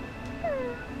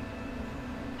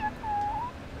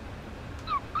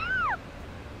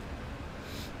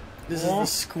 This is the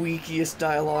squeakiest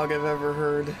dialogue I've ever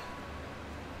heard.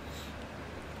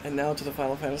 And now to the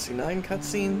Final Fantasy IX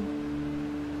cutscene.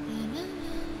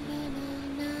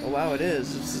 Oh wow, it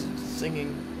is. It's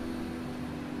singing.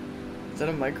 Is that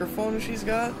a microphone she's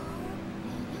got?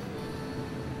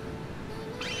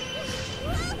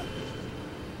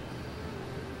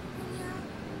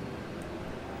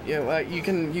 Yeah, well, you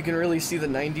can really see the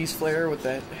 90s flair with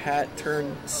that hat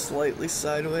turned slightly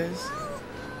sideways.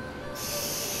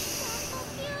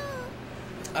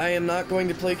 I am not going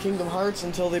to play Kingdom Hearts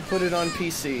until they put it on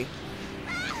PC.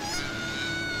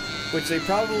 Which they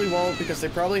probably won't, because they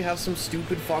probably have some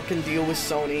stupid fucking deal with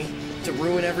Sony to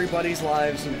ruin everybody's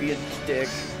lives and be a dick.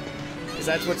 Because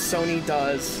that's what Sony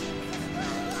does.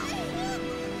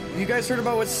 Have you guys heard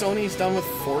about what Sony's done with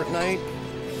Fortnite?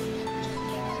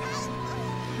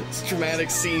 This dramatic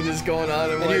scene is going on,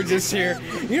 and you're just here.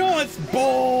 You know what's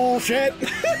bullshit?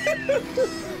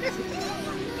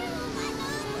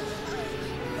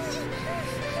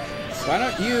 Why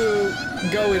don't you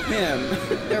go with him?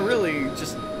 Yeah, really,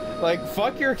 just... Like,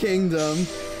 fuck your kingdom.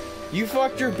 You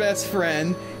fucked your best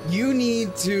friend. You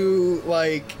need to,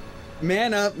 like,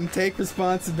 man up and take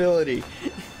responsibility.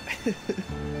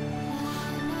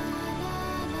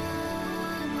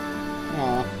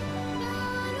 Aw.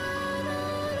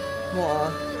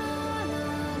 Aw.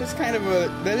 That's kind of a...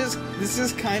 This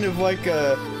is kind of like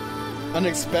a...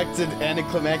 unexpected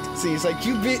anticlimactic scene. It's like,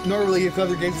 you beat... Normally, if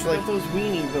other games like... those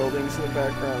weenie buildings in the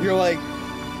background. You're like...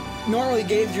 Normally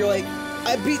games, you're like...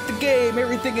 I beat the game,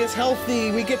 everything is healthy,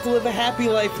 we get to live a happy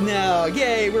life now,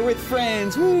 yay, we're with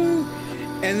friends, woo!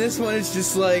 And this one is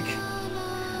just like...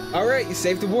 Alright, you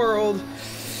saved the world.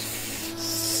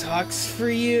 Sucks for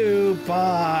you,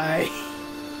 bye.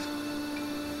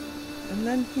 And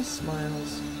then he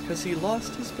smiles, because he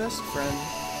lost his best friend.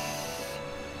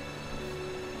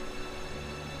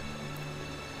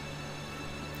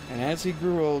 And as he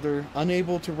grew older,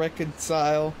 unable to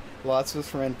reconcile lots with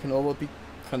his friend,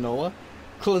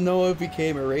 Klonoa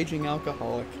became a raging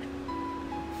alcoholic.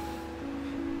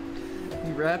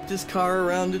 He wrapped his car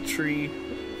around a tree,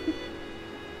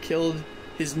 killed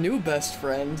his new best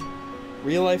friend.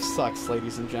 Real life sucks,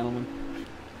 ladies and gentlemen.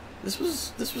 This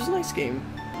was a nice game.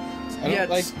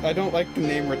 I don't like the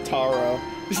name Ritaro.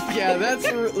 Yeah, that's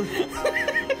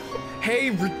Hey,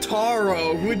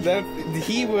 Ritaro,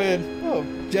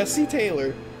 Jesse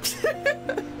Taylor.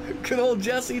 Good old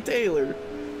Jesse Taylor.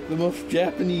 The most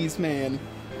Japanese man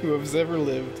who has ever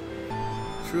lived.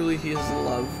 Truly, he is in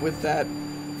love with that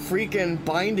freaking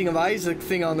Binding of Isaac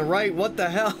thing on the right. What the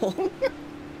hell?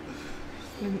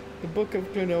 The Book of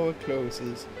Klonoa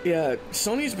closes. Yeah,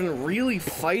 Sony's been really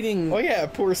fighting. Oh yeah,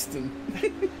 Porston.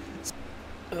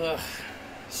 Ugh.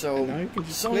 So,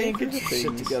 Sony, get your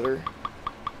shit together.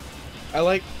 I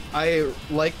like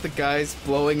the guys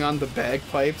blowing on the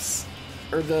bagpipes.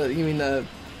 Or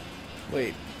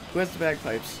wait, who has the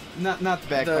bagpipes? Not the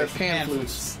bagpipes. The pan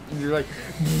flutes. You're like...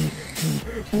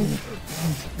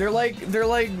 They're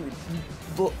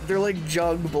like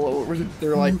jug blowers.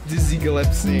 They're like Dizzy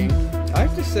Gillespie. I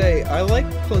have to say, I like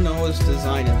Klonoa's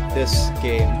design in this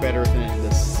game better than in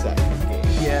the second game.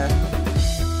 Yeah.